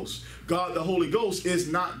Holy Ghost. God the Holy Ghost is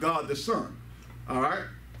not God the Son. All right?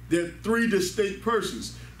 They're three distinct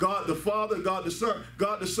persons. God the Father, God the Son,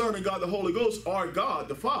 and God the Holy Ghost are God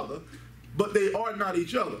the Father, but they are not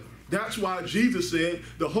each other. That's why Jesus said,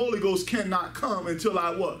 the Holy Ghost cannot come until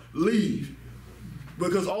I what? Leave.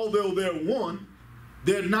 Because although they're one,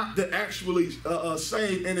 they're not the actually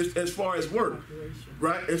same in as far as work,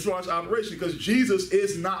 right? As far as operation, because Jesus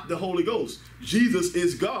is not the Holy Ghost. Jesus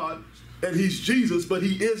is God, and he's Jesus, but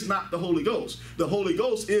he is not the Holy Ghost. The Holy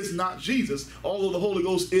Ghost is not Jesus, although the Holy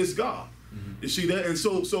Ghost is God. Mm-hmm. You see that? And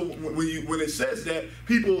so when it says that,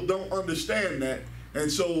 people don't understand that. And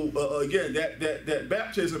so again, that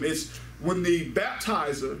baptism is when the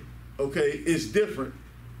baptizer, okay, is different,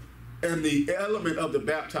 and the element of the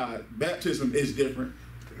baptism is different,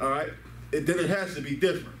 all right, then it has to be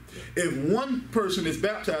different. If one person is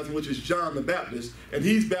baptizing, which is John the Baptist, and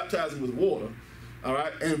he's baptizing with water, all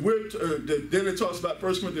right, and we're then it talks about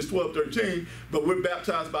 1 Corinthians 12:13, but we're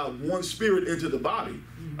baptized by one Spirit into the body,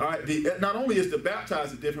 all right. Not only is the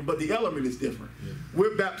baptizer different, but the element is different. Yeah.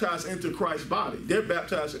 We're baptized into Christ's body. They're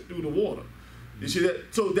baptized through the water. You see that?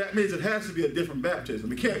 So that means it has to be a different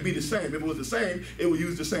baptism. It can't be the same. If it was the same, it would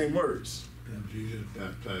use the same words. And Jesus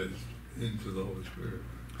baptized into the Holy Spirit.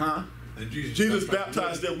 Huh? And Jesus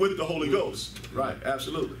baptized them with the Holy Ghost. Right,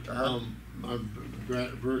 absolutely.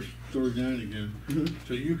 Verse 39 again. Mm-hmm.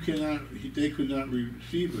 So they could not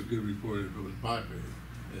receive a good report if it was by faith.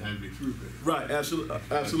 It had to be through faith. Right,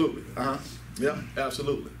 absolutely. Yeah,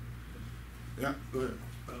 absolutely. Yeah, go ahead.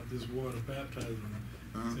 About this water baptism.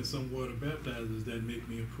 Since some water baptized, does that make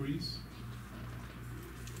me a priest?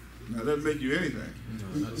 Now, that doesn't make you anything.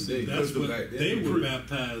 No, not today. That's what back then. they were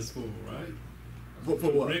baptized for, right?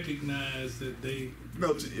 For what? Recognize that they.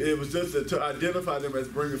 No, it was just to identify them as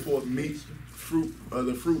bringing forth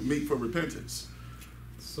fruit meat for repentance.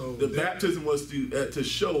 So the baptism was to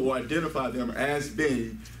show or identify them as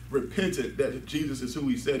being repentant that Jesus is who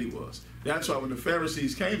he said he was. That's why when the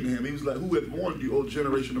Pharisees came to him, he was like, "Who hath warned you, O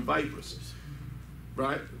generation of vipers?"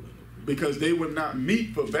 Right? Because they would not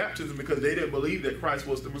meet for baptism because they didn't believe that Christ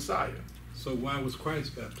was the Messiah. So why was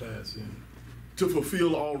Christ baptized then? To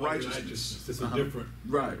fulfill all righteousness. It's a different.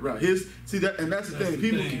 Right. See that, and that's the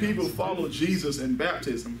thing. People follow Jesus in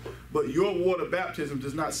baptism, but your water baptism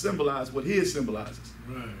does not symbolize what his symbolizes.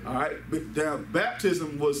 Right. All right. But now,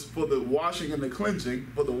 baptism was for the washing and the cleansing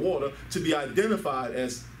for the water to be identified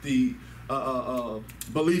as the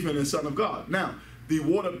belief in the Son of God. Now, the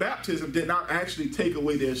water baptism did not actually take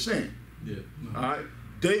away their sin. Yeah. No. All right.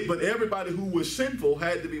 But everybody who was sinful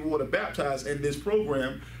had to be water baptized in this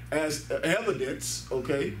program as evidence,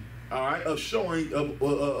 okay, all right, of showing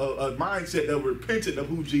a mindset of repentant of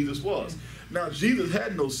who Jesus was. Now, Jesus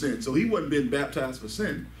had no sin, so he wasn't being baptized for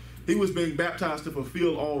sin. He was being baptized to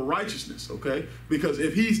fulfill all righteousness, okay? Because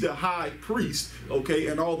if he's the high priest, okay,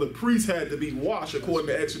 and all the priests had to be washed according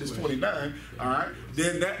to Exodus 29, all right,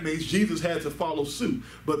 then that means Jesus had to follow suit.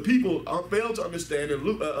 But people fail to understand in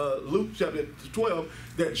Luke chapter 12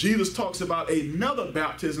 that Jesus talks about another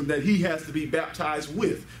baptism that he has to be baptized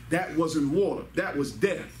with. That wasn't water. That was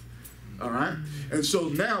death. All right? And so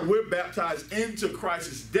now we're baptized into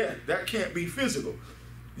Christ's death. That can't be physical.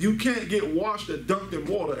 You can't get washed or dunked in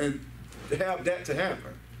water and have that to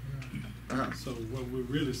happen. So what we're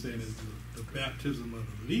really saying is the baptism of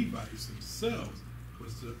the Levites themselves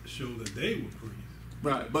was to show that they were priests.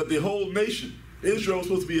 Right, but the whole nation, Israel was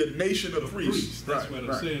supposed to be a nation of priests. That's what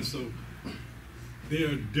I'm saying. So there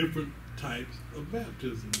are different types of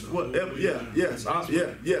baptism. Yes.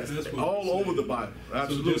 All over the Bible.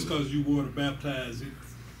 Absolutely. So just because you water baptized,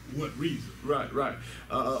 what reason? Right.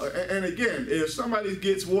 And again, if somebody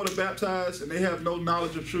gets water baptized and they have no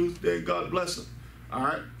knowledge of truth, then God bless them. All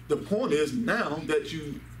right. The point is now that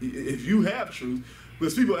if you have truth,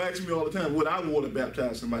 because people ask me all the time, would I water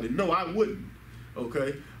baptize somebody? No, I wouldn't.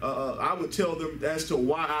 Okay. I would tell them as to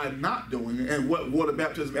why I'm not doing it and what water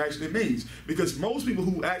baptism actually means. Because most people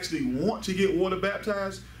who actually want to get water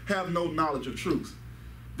baptized have no knowledge of truth.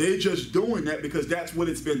 They're just doing that because that's what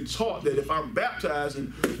it's been taught, that if I'm baptized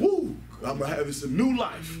and woo, I'm going to have some new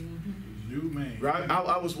life. New man. Right?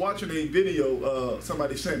 I was watching a video,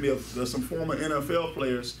 somebody sent me of some former NFL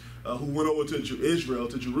players who went over to Israel,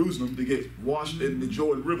 to Jerusalem, to get washed in the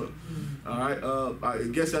Jordan River. All right? I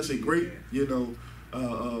guess that's a great,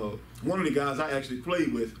 one of the guys I actually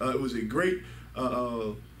played with, it was a great,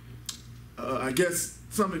 I guess,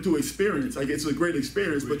 something to experience. I guess it's a great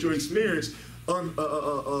experience, but your experience,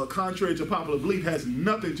 contrary to popular belief, has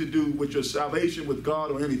nothing to do with your salvation with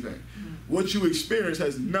God or anything. What you experience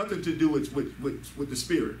has nothing to do with the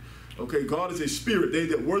Spirit. Okay, God is a spirit. They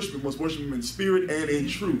that worship him must worship him in spirit and in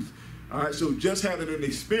truth. All right, so just having an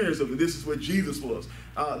experience of it, this is what Jesus was.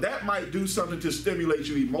 That might do something to stimulate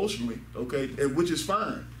you emotionally, okay, and which is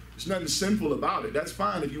fine. There's nothing sinful about it. That's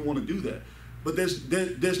fine if you want to do that. But there's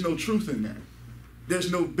no truth in that. There's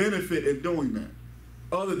no benefit in doing that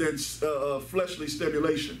other than fleshly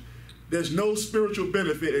stimulation. There's no spiritual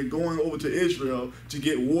benefit in going over to Israel to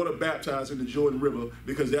get water baptized in the Jordan River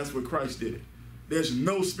because that's what Christ did. There's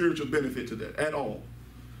no spiritual benefit to that at all.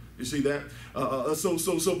 You see that?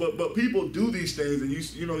 But people do these things, and you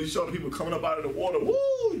saw the people coming up out of the water,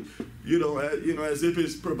 woo, as if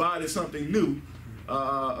it's provided something new.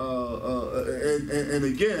 And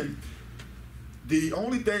again, the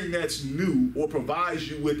only thing that's new or provides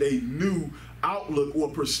you with a new outlook or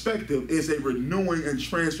perspective is a renewing and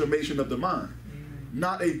transformation of the mind,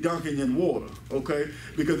 not a dunking in water, okay?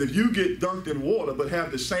 Because if you get dunked in water but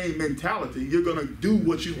have the same mentality, you're going to do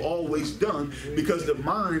what you've always done because the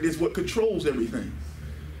mind is what controls everything.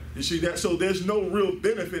 You see that? So there's no real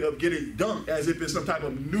benefit of getting dunked as if it's some type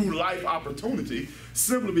of new life opportunity,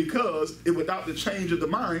 simply because without the change of the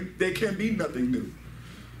mind, there can be nothing new,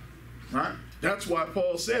 right? That's why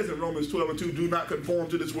Paul says in Romans 12:2, do not conform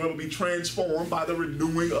to this world, but be transformed by the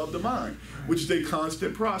renewing of the mind, which is a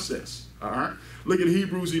constant process. All right. Look at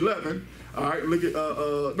Hebrews 11. All right. Look at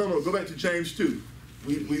go back to James 2.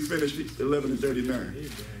 We finished 11 and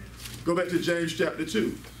 39. Go back to James chapter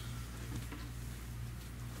 2.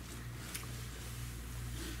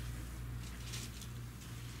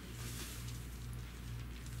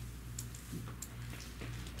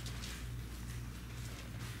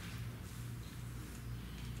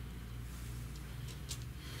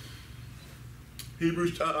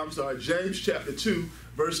 James chapter 2,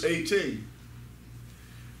 verse 18.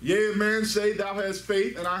 Yea, man, say thou hast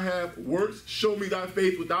faith, and I have works. Show me thy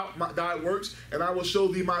faith without thy works, and I will show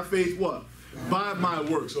thee my faith what? By my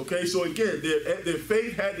works. Okay, so again, their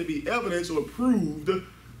faith had to be evidenced or proved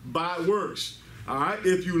by works. All right,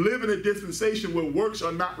 if you live in a dispensation where works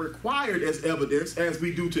are not required as evidence, as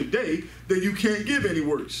we do today, then you can't give any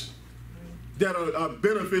works that are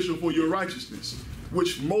beneficial for your righteousness,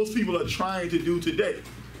 which most people are trying to do today.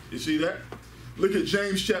 You see that? Look at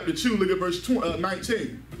James chapter 2, look at verse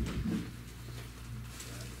 19.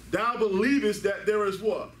 Thou believest that there is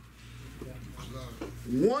what?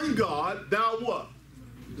 One God, thou what?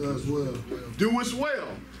 Does well. Doest well.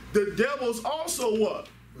 The devils also what?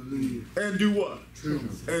 Believe. And do what? Tremble.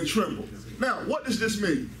 And tremble. Now, what does this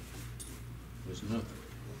mean? There's nothing.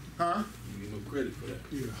 Huh? You get no credit for that.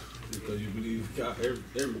 Yeah. Because you believe God,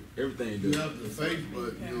 everything You does. have the faith,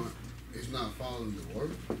 but you know it's not following the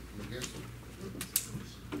word. I guess.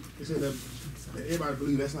 He said that everybody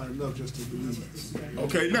believes that's not enough just to believe.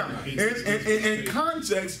 Okay, now, in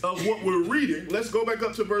context of what we're reading, let's go back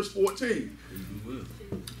up to verse 14.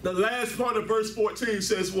 The last part of verse 14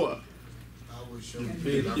 says what? I will show Can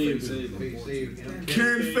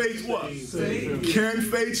faith what? Can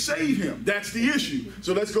faith save him? That's the issue.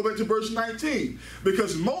 So let's go back to verse 19.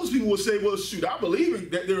 Because most people will say, well, shoot, I believe in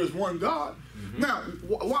that there is one God. Now,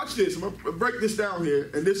 watch this. I'm going to break this down here,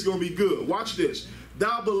 and this is going to be good. Watch this.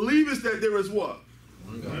 Thou believest that there is what?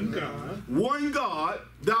 One God. One God,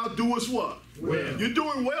 thou doest what? Well. You're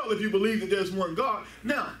doing well if you believe that there's one God.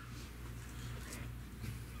 Now,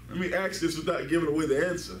 let me ask this without giving away the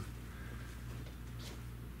answer.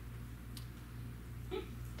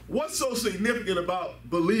 What's so significant about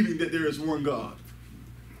believing that there is one God?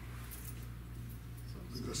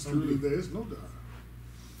 Because some believe there is no God.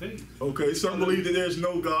 Faith. Okay, some believe that there's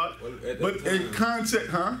no God, Well, at that but in time- context,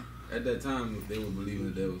 huh? At that time, they were believing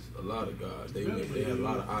that there was a lot of gods. They had a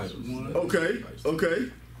lot of idols. Okay, okay.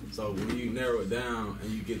 So when you narrow it down and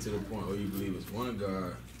you get to the point where you believe it's one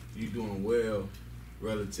God, you're doing well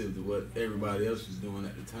relative to what everybody else was doing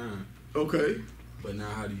at the time. Okay. But now,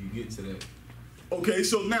 how do you get to that? Okay,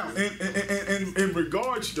 so now, in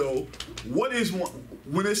regards though, what is one,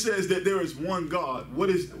 when it says that there is one God, what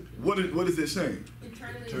is it saying?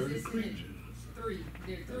 Eternal creature. Three.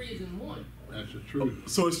 There are three is in one. That's the truth.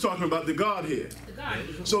 So it's talking about the Godhead. The God.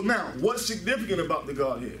 So now, what's significant about the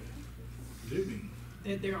Godhead? Living.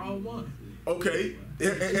 That they're all one. Okay,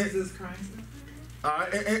 Jesus Christ. all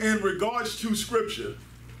right, in regards to Scripture,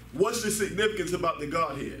 what's the significance about the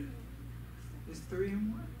Godhead? It's 3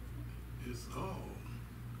 in 1. It's all.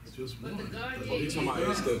 It's just But one. the Godhead You talking about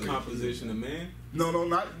it's the composition of man? No,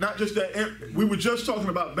 not just that. We were just talking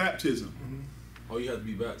about baptism. Or you have to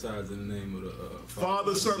be baptized in the name of the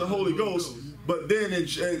Father, Son, and Holy Ghost. But then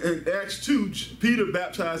in Acts 2, Peter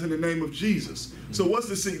baptized in the name of Jesus. So what's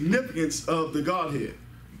the significance of the Godhead?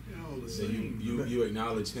 They're all the So same. you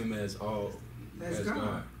acknowledge him as all That's as God.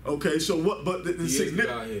 God. Okay, so what? But the He is the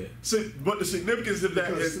Godhead. but the significance of that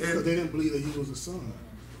Because is, they didn't believe that he was a son.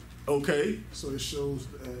 okay. So it shows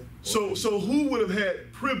that. So who would have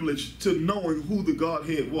had privilege to knowing who the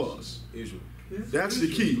Godhead was? Israel. That's the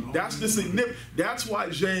key. That's the significant. That's why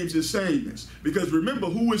James is saying this. Because remember,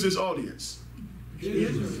 who is his audience?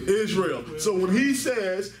 Israel. So when he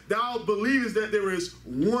says, thou believest that there is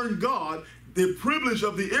one God, the privilege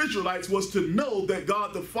of the Israelites was to know that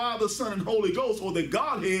God the Father, Son, and Holy Ghost, or the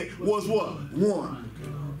Godhead, was what? One.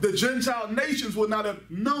 The Gentile nations would not have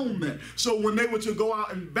known that. So when they were to go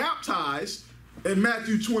out and baptize in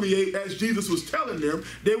Matthew 28, as Jesus was telling them,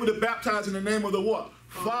 they would have baptized in the name of the what?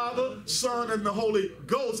 Father, Son, and the Holy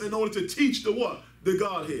Ghost, in order to teach the what? The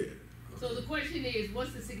Godhead. So the question is,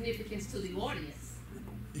 what's the significance to the audience?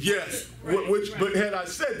 Yes, Right, but had I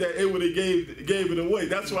said that, it would have gave it away.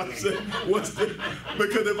 That's why I said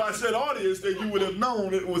because if I said audience, then you would have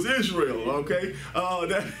known it was Israel. Okay,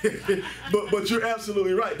 but you're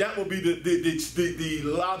absolutely right. That would be the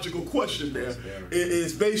logical question. There it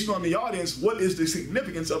is based on the audience. What is the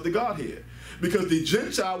significance of the Godhead? Because the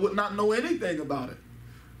Gentile would not know anything about it.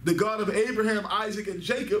 The God of Abraham, Isaac, and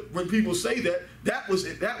Jacob. When people say that was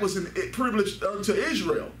a privilege unto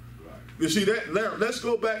Israel. You see that? Now, let's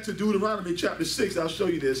go back to Deuteronomy chapter 6. I'll show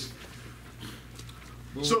you this.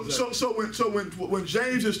 So when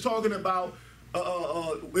James is talking about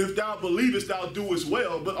if thou believest, thou doest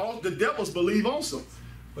well, but all the devils believe also.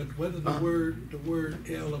 But whether the word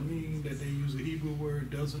Elohim that they use, a Hebrew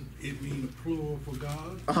word, doesn't it mean a plural for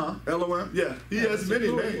God? Elohim. Yeah, he has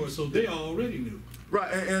many names. So they already knew.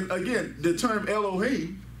 Right, and again, the term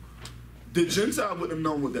Elohim The Gentile wouldn't have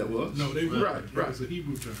known what that was. No, they wouldn't. Right, It right. was a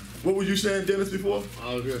Hebrew term. What were you saying, Dennis, before?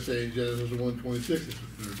 I was going to say in Genesis 1:26, it's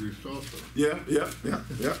introduced also. Yeah,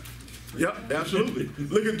 absolutely.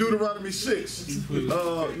 Look at Deuteronomy 6.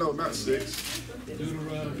 No, not 6.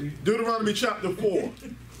 Deuteronomy chapter 4.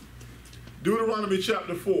 Deuteronomy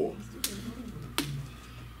chapter 4.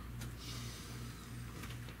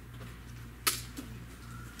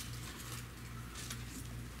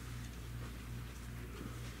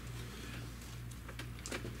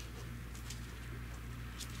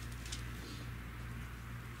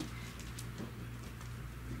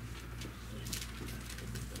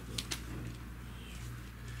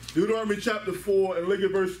 Deuteronomy chapter 4, and look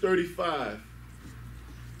at verse 35.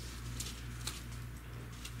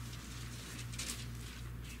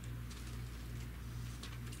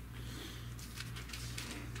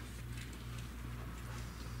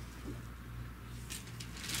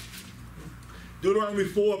 Deuteronomy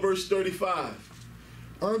 4, verse 35.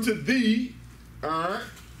 Unto thee, all right,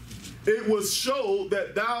 it was showed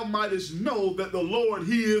that thou mightest know that the Lord,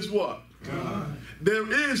 he is what? God.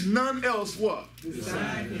 There is none else what?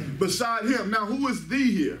 Beside him. Beside him. Now, who is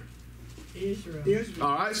thee here? Israel.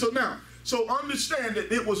 All right, so understand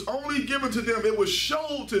that it was only given to them, it was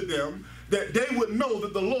showed to them that they would know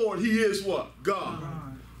that the Lord, he is what? God.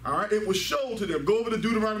 All right, it was showed to them. Go over to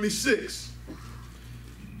Deuteronomy 6.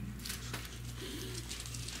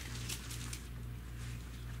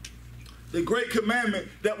 The great commandment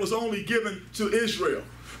that was only given to Israel.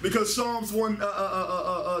 Because Psalms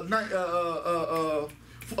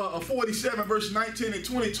 47 verse 19 and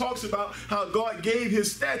 20 talks about how God gave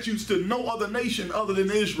his statutes to no other nation other than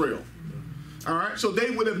Israel. All right, so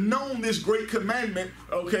they would have known this great commandment,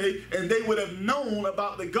 okay, and they would have known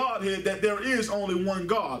about the Godhead, that there is only one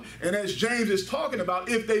God. And as James is talking about,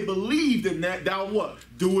 if they believed in that, thou what?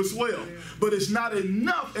 Do as well. But it's not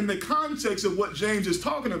enough in the context of what James is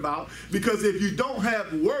talking about, because if you don't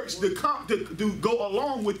have works to go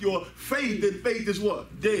along with your faith, then faith is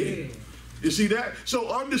what? Dead. You see that? So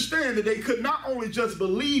understand that they could not only just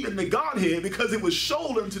believe in the Godhead because it was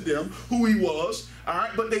shown unto them who he was, all right,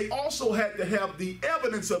 but they also had to have the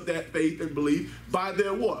evidence of that faith and belief by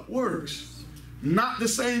their what? Works. Not the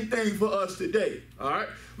same thing for us today, all right?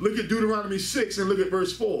 Look at Deuteronomy 6 and look at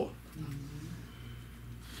verse 4.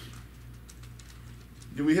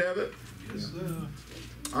 Do we have it? Yes, sir.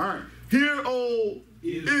 All right. Hear, O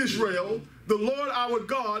Israel, the Lord our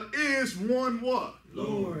God is one what?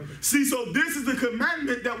 Lord. See, so this is the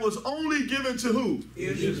commandment that was only given to who?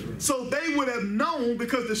 Israel. So they would have known,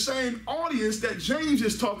 because the same audience that James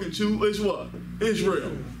is talking to is what?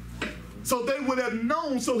 Israel. So they would have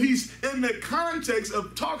known. So he's in the context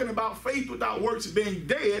of talking about faith without works being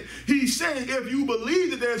dead. He's saying if you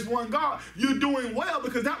believe that there's one God, you're doing well,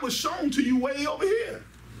 because that was shown to you way over here.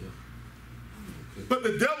 But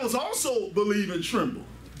the devils also believe and tremble.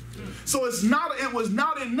 So it was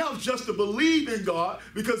not enough just to believe in God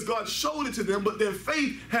because God showed it to them, but their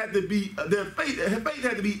faith had to be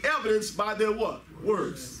evidenced by their what?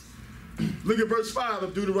 Works. Look at verse 5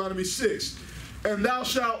 of Deuteronomy 6. And thou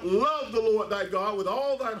shalt love the Lord thy God with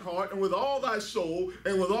all thine heart and with all thy soul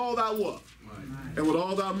and with all thy what? Might. And with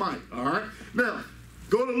all thy might. All right. Now,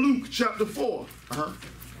 go to Luke chapter 4.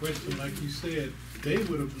 Question, like you said, they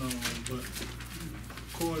would have known, but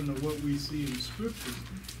according to what we see in the scriptures,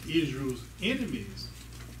 Israel's enemies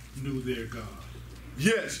knew their God.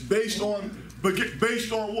 Yes, based on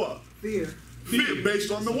what? Fear. Fear,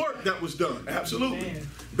 based on the work that was done. Absolutely. Amen.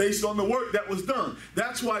 Based on the work that was done.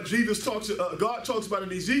 That's why God talks about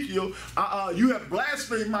in Ezekiel, you have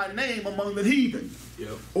blasphemed my name among the heathen,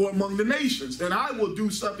 or among the nations, and I will do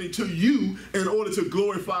something to you in order to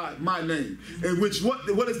glorify my name. And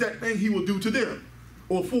what is that thing he will do to them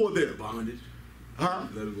or for them? Bondage. Huh?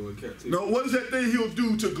 Let him go in captivity. No, what is that thing he'll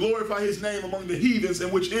do to glorify his name among the heathens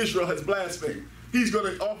in which Israel has blasphemed? He's going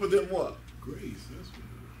to offer them what? Grace. That's what.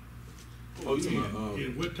 Oh, you talking about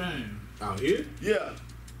in what time? out here? Yeah.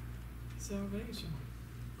 Salvation.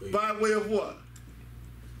 By way of what?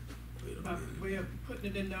 By way of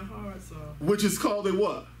putting it in their hearts, Which is called a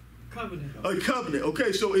what? covenant. A covenant.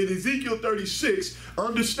 Okay, so in Ezekiel 36,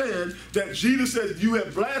 understand that Jesus says, you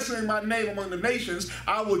have blasphemed my name among the nations.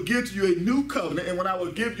 I will give to you a new covenant, and when I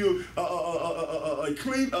will give you a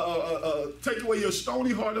clean, take away your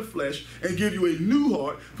stony heart of flesh and give you a new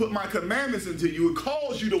heart, put my commandments into you, and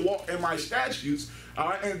cause you to walk in my statutes,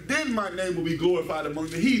 all right, and then my name will be glorified among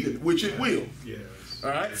the heathen, which it will. Yes. All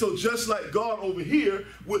right, so just like God over here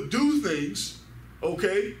would do things,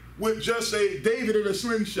 okay, with just a David in a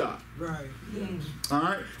slingshot. Right. All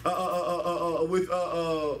right, with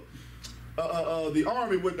the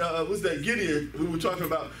army when was that Gideon we were talking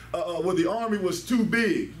about when the army was too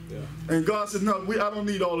big, and God said, no, I don't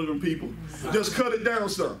need all of them people. Just cut it down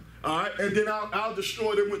some. All right, and then I'll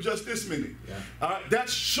destroy them with just this many. All right,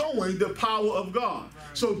 that's showing the power of God.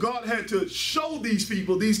 So God had to show these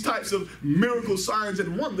people these types of miracle signs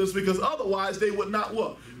and wonders, because otherwise they would not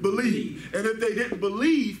what? Believe. And if they didn't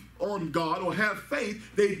believe on God or have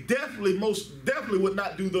faith, they definitely, most definitely would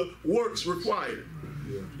not do the works required.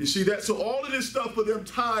 You see that? So all of this stuff for them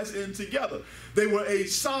ties in together. They were a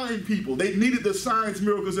sign people. They needed the signs,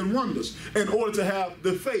 miracles, and wonders in order to have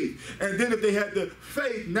the faith. And then if they had the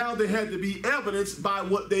faith, now they had to be evidenced by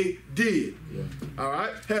what they did. All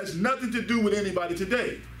right? Has nothing to do with anybody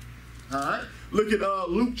today. All right? Look at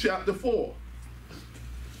Luke chapter 4.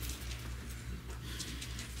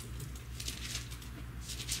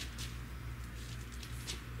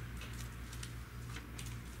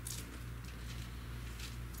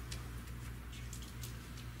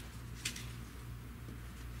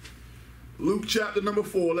 Luke chapter number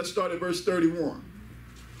 4, let's start at verse 31.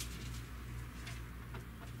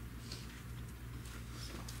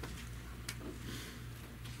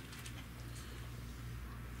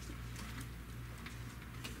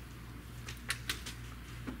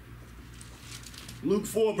 Luke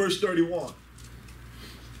 4, verse 31.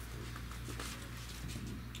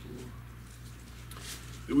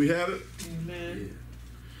 Do we have it? Amen.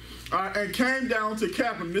 All right, and came down to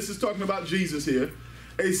Capernaum. This is talking about Jesus here.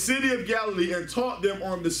 A city of Galilee, and taught them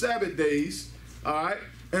on the Sabbath days. All right,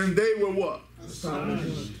 and they were what?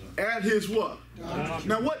 Astonished. At his what? Doctrine.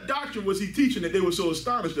 Now, what doctrine was he teaching that they were so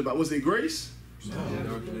astonished about? Was it grace?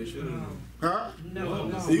 No. Huh?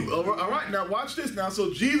 No. All right, now watch this now.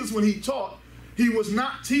 So Jesus, when he taught, he was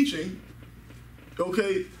not teaching,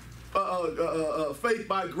 okay, faith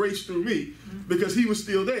by grace through me, because he was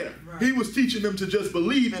still there. Right. He was teaching them to just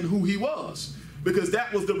believe in who he was, because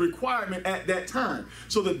that was the requirement at that time.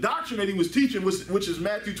 So the doctrine that he was teaching, which is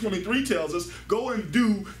Matthew 23 tells us, go and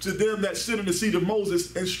do to them that sit in the seat of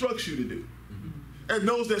Moses instructs you to do. And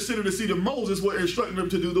those that sit in the seat of Moses were instructing them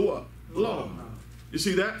to do the what? Law. You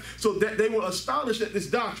see that? So that they were astonished at this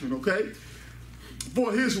doctrine, okay?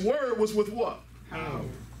 For his word was with what? Power.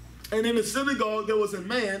 And in the synagogue there was a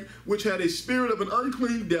man which had a spirit of an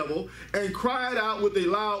unclean devil, and cried out with a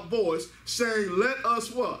loud voice, saying, let us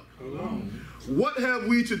what? Alone. What have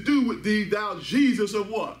we to do with thee, thou Jesus of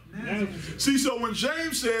what? Nazareth. See, so when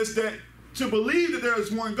James says that to believe that there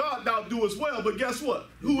is one God, thou doest well, but guess what?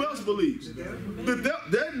 Who else believes?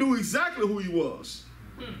 They knew exactly who he was.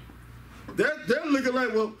 They're looking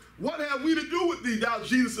like, well, what have we to do with thee, thou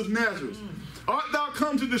Jesus of Nazareth? Art thou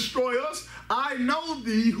come to destroy us? I know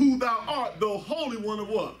thee who thou art, the Holy One of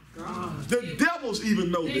what? God. The devils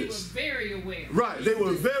even know this. They were very aware. Right, they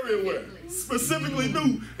were very aware. Specifically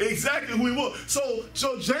knew exactly who he was.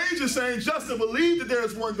 So James is saying, just to believe that there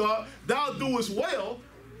is one God, thou doest well.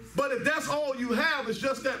 But if that's all you have is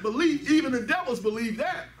just that belief, even the devils believe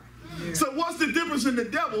that. Yeah. So what's the difference in the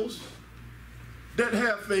devils that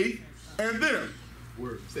have faith and them?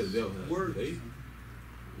 Word. Said the devil has word. Faith.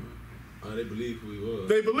 They believe who he was.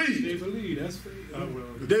 They believe. They believe. That's faith.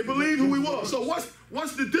 They believe who he was. So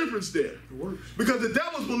what's the difference there? Because the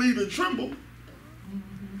devils believe and tremble.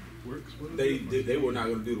 They were not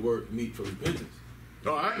going to do the work meet for repentance.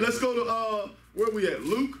 All right, let's go to where we at?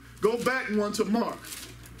 Luke. Go back one to Mark,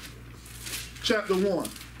 chapter 1.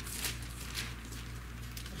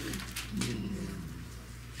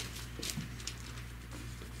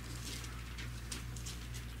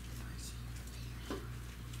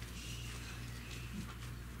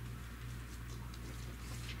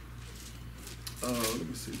 Let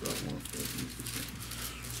me see if I want that.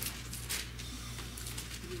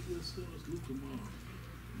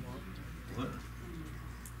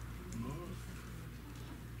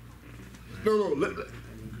 No.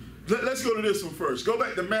 Let's go to this one first. Go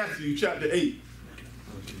back to Matthew chapter 8.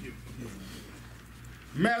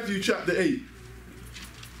 Matthew chapter 8.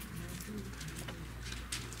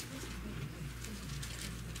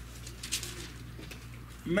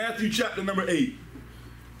 Matthew chapter number 8.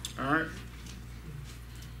 All right.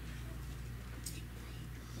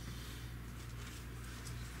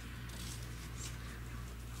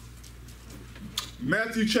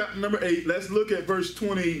 Matthew chapter number 8, let's look at verse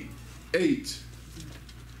 28.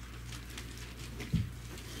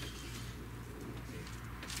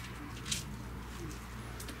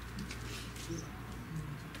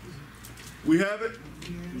 We have it?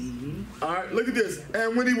 All right, look at this.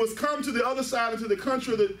 And when he was come to the other side into the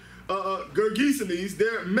country of the Gergesenes,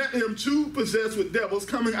 there met him two possessed with devils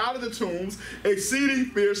coming out of the tombs, exceeding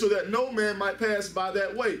fear, so that no man might pass by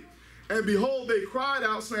that way. And behold, they cried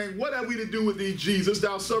out, saying, what have we to do with thee, Jesus,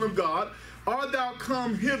 thou Son of God? Art thou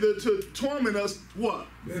come hither to torment us, what?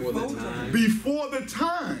 Before the time. Before the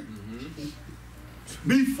time.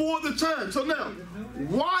 Before the time. So now,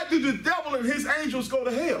 why do the devil and his angels go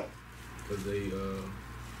to hell? Because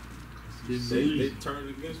they turned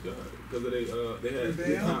against God. Because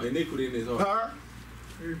they had iniquity in his heart.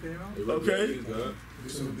 Huh? Okay.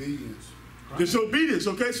 Disobedience. Disobedience.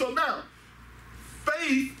 Okay, so now,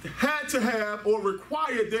 faith had to have or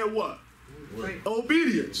required their what?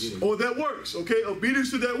 Obedience or their works. Okay,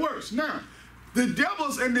 obedience to their works. Now, the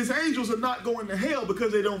devils and his angels are not going to hell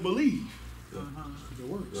because they don't believe.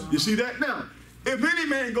 You see that? Now, if any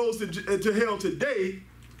man goes to hell today,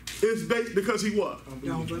 it's based because he what?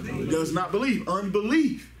 Does not believe.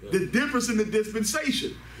 Unbelief. Yeah. The difference in the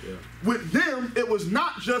dispensation. Yeah. With them, it was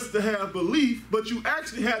not just to have belief, but you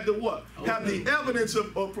actually had to what? Have the evidence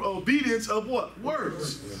of obedience of what?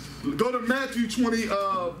 Words. Yeah. Go to Matthew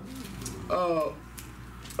 25. Go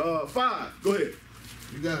ahead.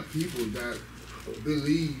 You got people that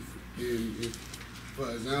believe in,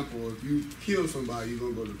 for example, if you kill somebody, you're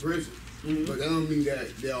going to go to prison. But that don't mean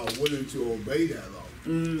that they are willing to obey that law.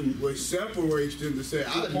 Which separates them to say,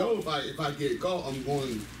 I know if I get caught, I'm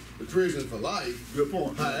going to prison for life. Good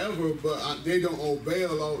point. However, they don't obey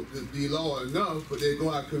the law enough, but they go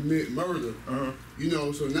out and commit murder. You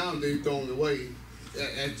know, so now they're thrown away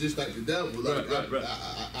as just like the devil. Like, right.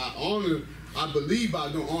 I believe, but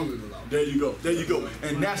I don't honor the law. There you go. There you go.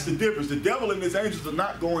 And that's the difference. The devil and his angels are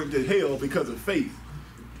not going to hell because of faith.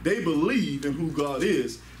 They believe in who God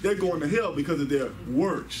is. They're going to hell because of their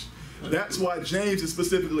works. That's why James is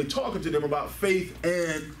specifically talking to them about faith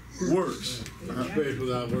and works. Faith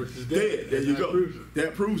without works is dead. There you go.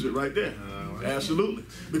 That proves it right there. Absolutely.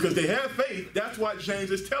 Because they have faith. That's why James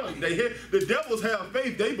is telling you. The devils have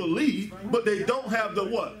faith. They believe, but they don't have the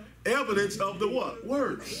what? Evidence of the what?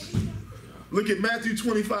 Works. Look at Matthew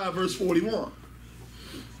 25, verse 41.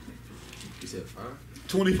 You said 5?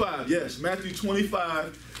 25, yes. Matthew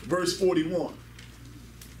 25, verse 41.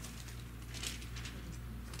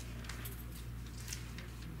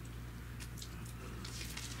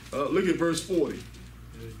 Look at verse 40.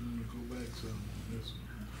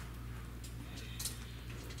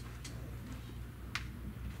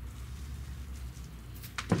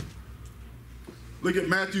 Look at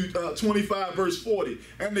Matthew 25, verse 40.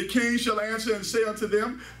 And the king shall answer and say unto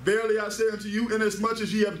them, verily I say unto you, inasmuch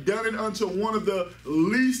as ye have done it unto one of the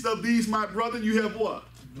least of these my brethren, you have what?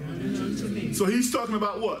 So he's talking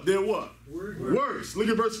about what? Their what? Works. Look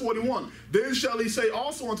at verse 41. Then shall he say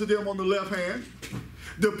also unto them on the left hand,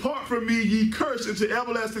 depart from me, ye cursed, into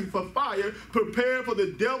everlasting fire, prepared for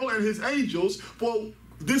the devil and his angels. For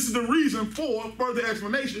this is the reason for further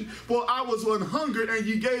explanation. For I was an hungered, and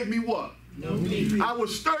ye gave me what? No meat. I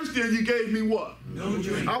was thirsty, and you gave me what? No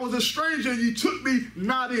drink. I was a stranger, and you took me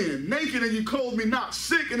not in. Naked, and you clothed me not.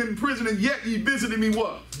 Sick and in prison, and yet ye visited me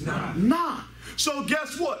what? Not. So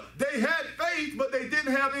guess what? They had faith, but they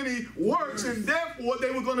didn't have any works, and therefore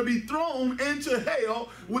they were going to be thrown into hell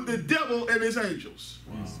with the devil and his angels.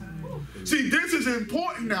 Wow. See, this is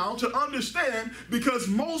important now to understand, because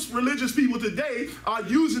most religious people today are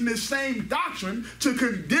using this same doctrine to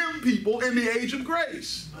condemn people in the age of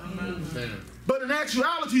grace. But in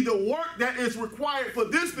actuality, the work that is required for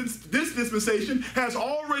this dispensation has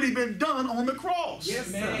already been done on the cross.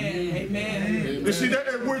 Yes, Amen. You see that?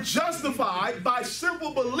 And we're justified by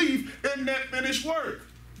simple belief in that finished work.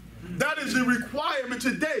 That is the requirement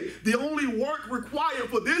today. The only work required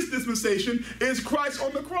for this dispensation is Christ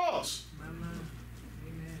on the cross. Amen.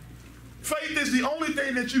 Faith is the only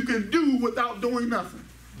thing that you can do without doing nothing.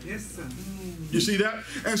 Yes, sir. You see that?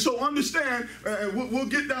 And so understand, and we'll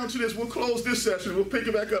get down to this. We'll close this session. We'll pick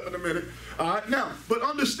it back up in a minute. All right, now, but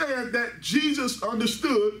understand that Jesus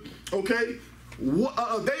understood, okay,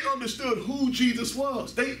 they understood who Jesus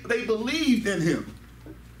was. They believed in him.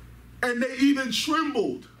 And they even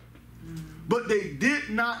trembled. But they did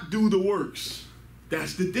not do the works.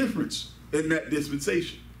 That's the difference in that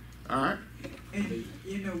dispensation. All right? And,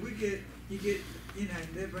 you know,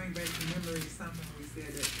 that brings back to memory something we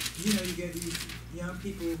said that, you know, you get these young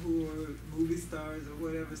people who are movie stars or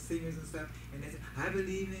whatever, singers and stuff, and they say, I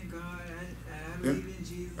believe in God, I believe in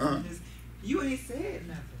Jesus. And this. You ain't said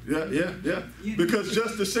nothing. Yeah. Because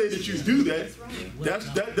just to say that you do that,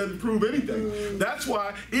 that doesn't prove anything. That's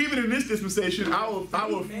why even in this dispensation, our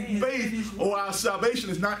faith or our salvation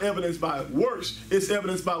is not evidenced by works, it's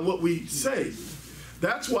evidenced by what we say.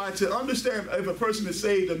 That's why to understand if a person is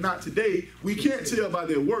saved or not today, we can't tell by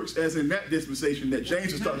their works, as in that dispensation that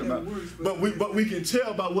James is talking about. But we can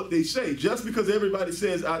tell by what they say. Just because everybody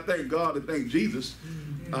says, I thank God and thank Jesus,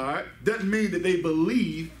 all right, doesn't mean that they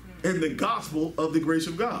believe in the gospel of the grace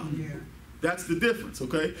of God. Yeah. That's the difference,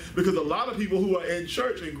 okay? Because a lot of people who are in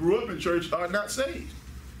church and grew up in church are not saved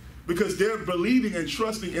because they're believing and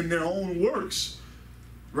trusting in their own works,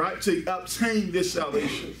 right, to obtain this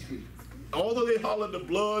salvation. Although they holler the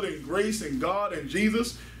blood and grace and God and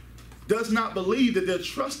Jesus, does not believe that they're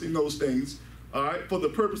trusting those things, all right, for the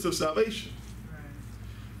purpose of salvation.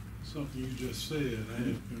 Something you just said,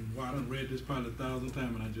 I done read this probably 1,000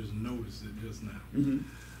 times and I just noticed it just now.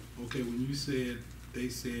 Mm-hmm. Okay, when you said, they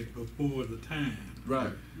said before the time.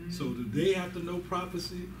 Right. So do they have to know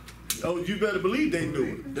prophecy? Oh, you better believe they knew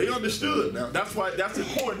it. They understood. Now, that's why that's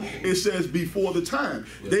important. It says before the time.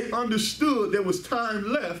 Yeah. They understood there was time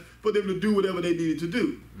left for them to do whatever they needed to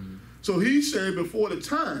do. Mm-hmm. So he's saying before the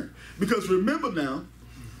time. Because remember now,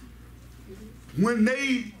 when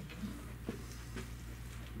they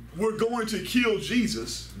were going to kill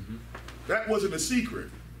Jesus, that wasn't a secret.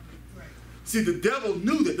 Right. See, the devil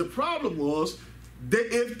knew that. The problem was that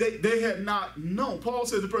if they had not known, Paul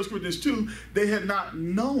says in 1 Corinthians 2, they had not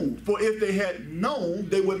known. For if they had known,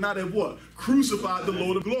 they would not have what? Crucified the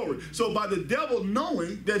Lord of glory. So by the devil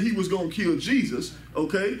knowing that he was going to kill Jesus,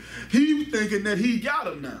 okay, he thinking that he got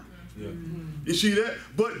him now. Yeah. You see that?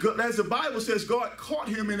 But as the Bible says, God caught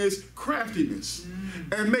him in his craftiness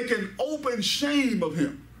and make an open shame of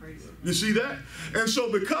him. You see that? And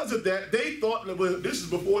so because of that, they thought, well, this is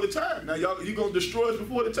before the time. Now, y'all, you going to destroy us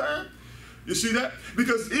before the time? You see that?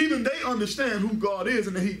 Because even they understand who God is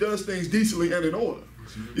and that he does things decently and in order.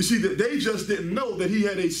 You see that they just didn't know that he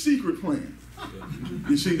had a secret plan.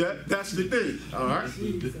 You see that? That's the thing. All right?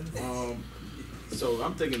 So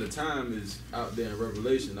I'm thinking the time is out there in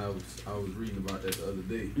Revelation. I was reading about that the other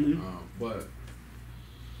day. But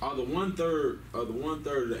are the one third of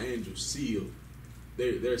the angels sealed?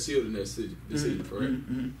 They're sealed in that city, correct?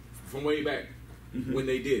 From way back when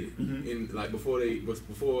they did it, in like before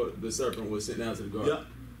the serpent was sent down to the garden,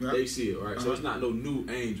 they sealed, right? So it's not no new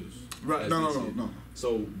angels, right? No.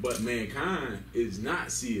 So, but mankind is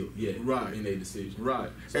not sealed yet, right? In their decision, right?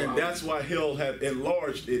 So and that's why hell had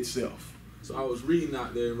enlarged itself. So I was reading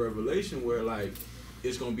out there in Revelation where like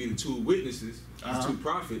it's gonna be the two witnesses, the two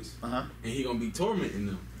prophets, and he gonna be tormenting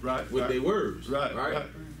them, with their words, right?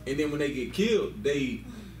 And then when they get killed,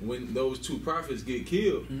 when those two prophets get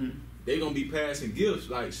killed, they gonna be passing gifts,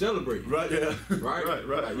 like celebrating. Right, yeah. Right?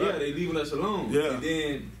 Like, yeah, they leaving us alone. Yeah. And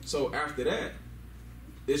then, so after that,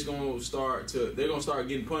 they're gonna start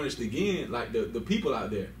getting punished again, like the people out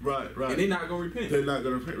there. Right. And they're not gonna repent. They're not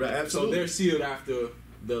gonna repent, right, absolutely. So they're sealed after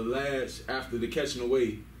the catching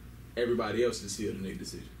away, everybody else is sealed in their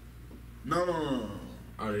decision. No.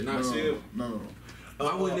 Are they not sealed? No.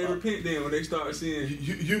 Why wouldn't they repent then when they start seeing?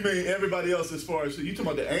 You mean everybody else as far as, you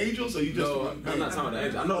talking about the angels or you just? No, I'm not talking about the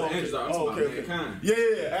angels. I know the angels are talking about mankind.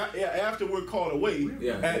 Yeah. After we're called away,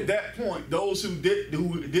 at that point, those who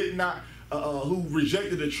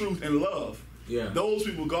rejected the truth and love, those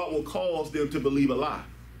people, God will cause them to believe a lie.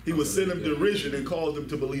 He will send them derision and cause them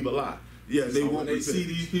to believe a lie. Yeah, so when they see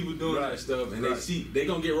these people doing that stuff, and they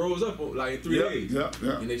gonna get rose up like in 3 days,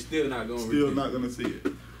 and they still not gonna see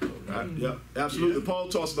it. Right? Yeah, absolutely. Paul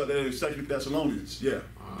talks about that in 2 Thessalonians. Yeah,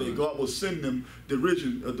 that God will send them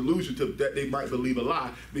delusion to that they might believe a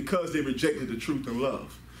lie because they rejected the truth and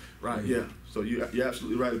love. Right? Yeah. So you're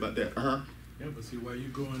absolutely right about that. Yeah, but see, while you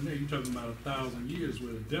go in there, you're talking about 1,000 years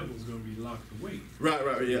where the devil's going to be locked away. Right.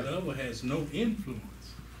 Yeah. The devil has no influence.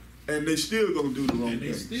 And they still gonna do the wrong thing. And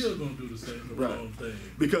they still gonna do the wrong thing.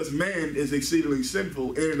 Because man is exceedingly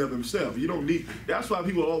sinful in and of himself. You don't need. That's why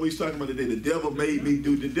people are always talking about today. The devil made me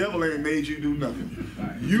do. The devil ain't made you do nothing.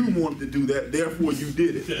 You wanted to do that, therefore you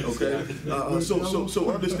did it. Okay.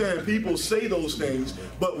 So understand. People say those things,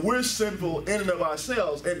 but we're sinful in and of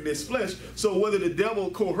ourselves and in this flesh. So whether the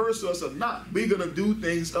devil coerces us or not, we're gonna do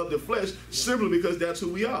things of the flesh simply because that's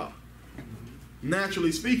who we are.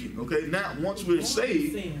 Naturally speaking, okay. Now, once we're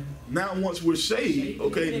saved,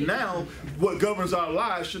 okay. Now, what governs our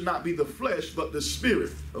lives should not be the flesh, but the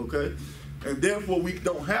spirit, okay. And therefore, we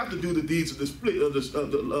don't have to do the deeds of the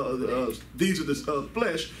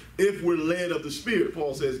flesh if we're led of the spirit.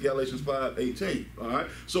 Paul says, Galatians 5:18. All right.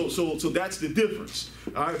 So that's the difference.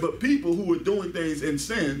 All right. But people who are doing things in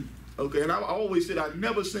sin. Okay, and I always said I've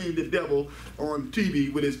never seen the devil on TV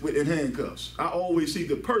in handcuffs. I always see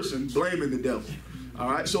the person blaming the devil. All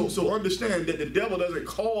right, so understand that the devil doesn't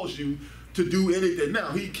cause you to do anything.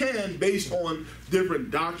 Now, he can, based on different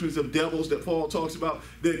doctrines of devils that Paul talks about,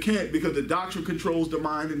 they can't, because the doctrine controls the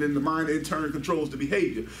mind, and then the mind in turn controls the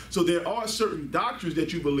behavior. So there are certain doctrines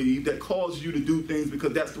that you believe that cause you to do things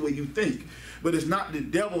because that's the way you think. But it's not the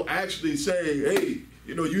devil actually saying, hey,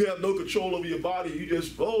 You know, you have no control over your body. You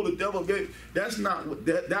just, oh, the devil gave. That's not what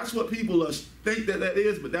that's what people think that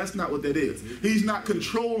is, but that's not what that is. He's not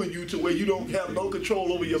controlling you to where you don't have no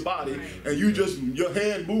control over your body, and you just, your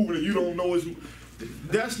hand moving and you don't know it's.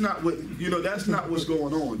 That's not what, that's not what's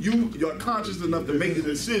going on. You're conscious enough to make the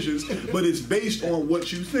decisions, but it's based on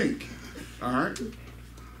what you think. All right?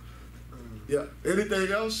 Yeah.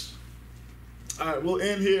 Anything else? All right, we'll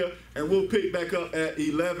end here and we'll pick back up at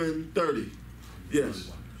 11:30.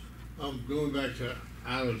 Yes. Going back to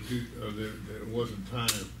Alice, there wasn't time.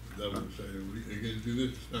 That would say, are you going to do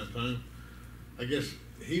this? It's not time. I guess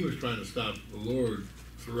he was trying to stop the Lord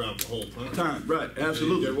throughout the whole time. Right,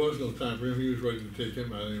 absolutely. There was no time for him. He was ready to take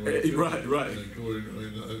him out anyway. Right. And according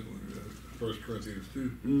in 1 Corinthians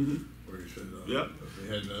 2, where he said, if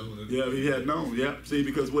he had known. He had known. Yeah. See,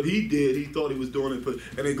 because what he did, he thought he was doing it,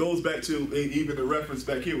 and it goes back to even the reference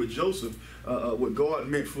back here with Joseph. What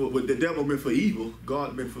the devil meant for evil,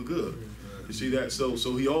 God meant for good. You see that? So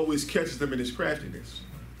he always catches them in his craftiness.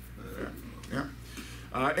 Yeah.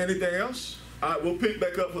 All right. Anything else? All right, we'll pick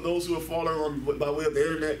back up for those who are following by way of the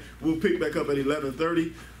internet. We'll pick back up at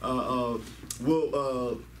 11:30.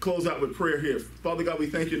 We'll close out with prayer here. Father God, we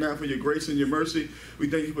thank you now for your grace and your mercy. We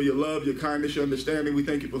thank you for your love, your kindness, your understanding. We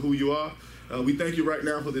thank you for who you are. We thank you right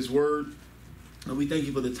now for this word. And we thank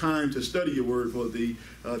you for the time to study your word, for the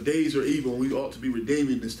days are evil, and we ought to be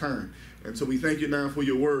redeeming this time. And so we thank you now for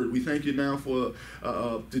your word. We thank you now for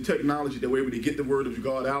the technology that we're able to get the word of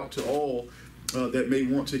God out to all that may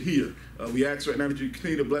want to hear. We ask right now that you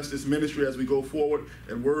continue to bless this ministry as we go forward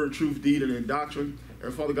in word, truth, deed, and in doctrine.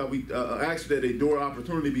 And Father God, we ask that a door of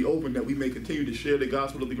opportunity be opened that we may continue to share the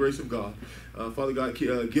gospel of the grace of God. Father God,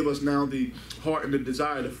 give us now the heart and the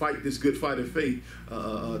desire to fight this good fight of faith,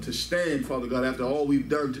 to stand, Father God, after all we've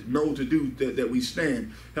done to know to do, that we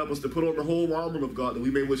stand. Help us to put on the whole armor of God that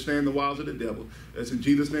we may withstand the wiles of the devil. As in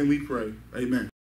Jesus' name we pray. Amen.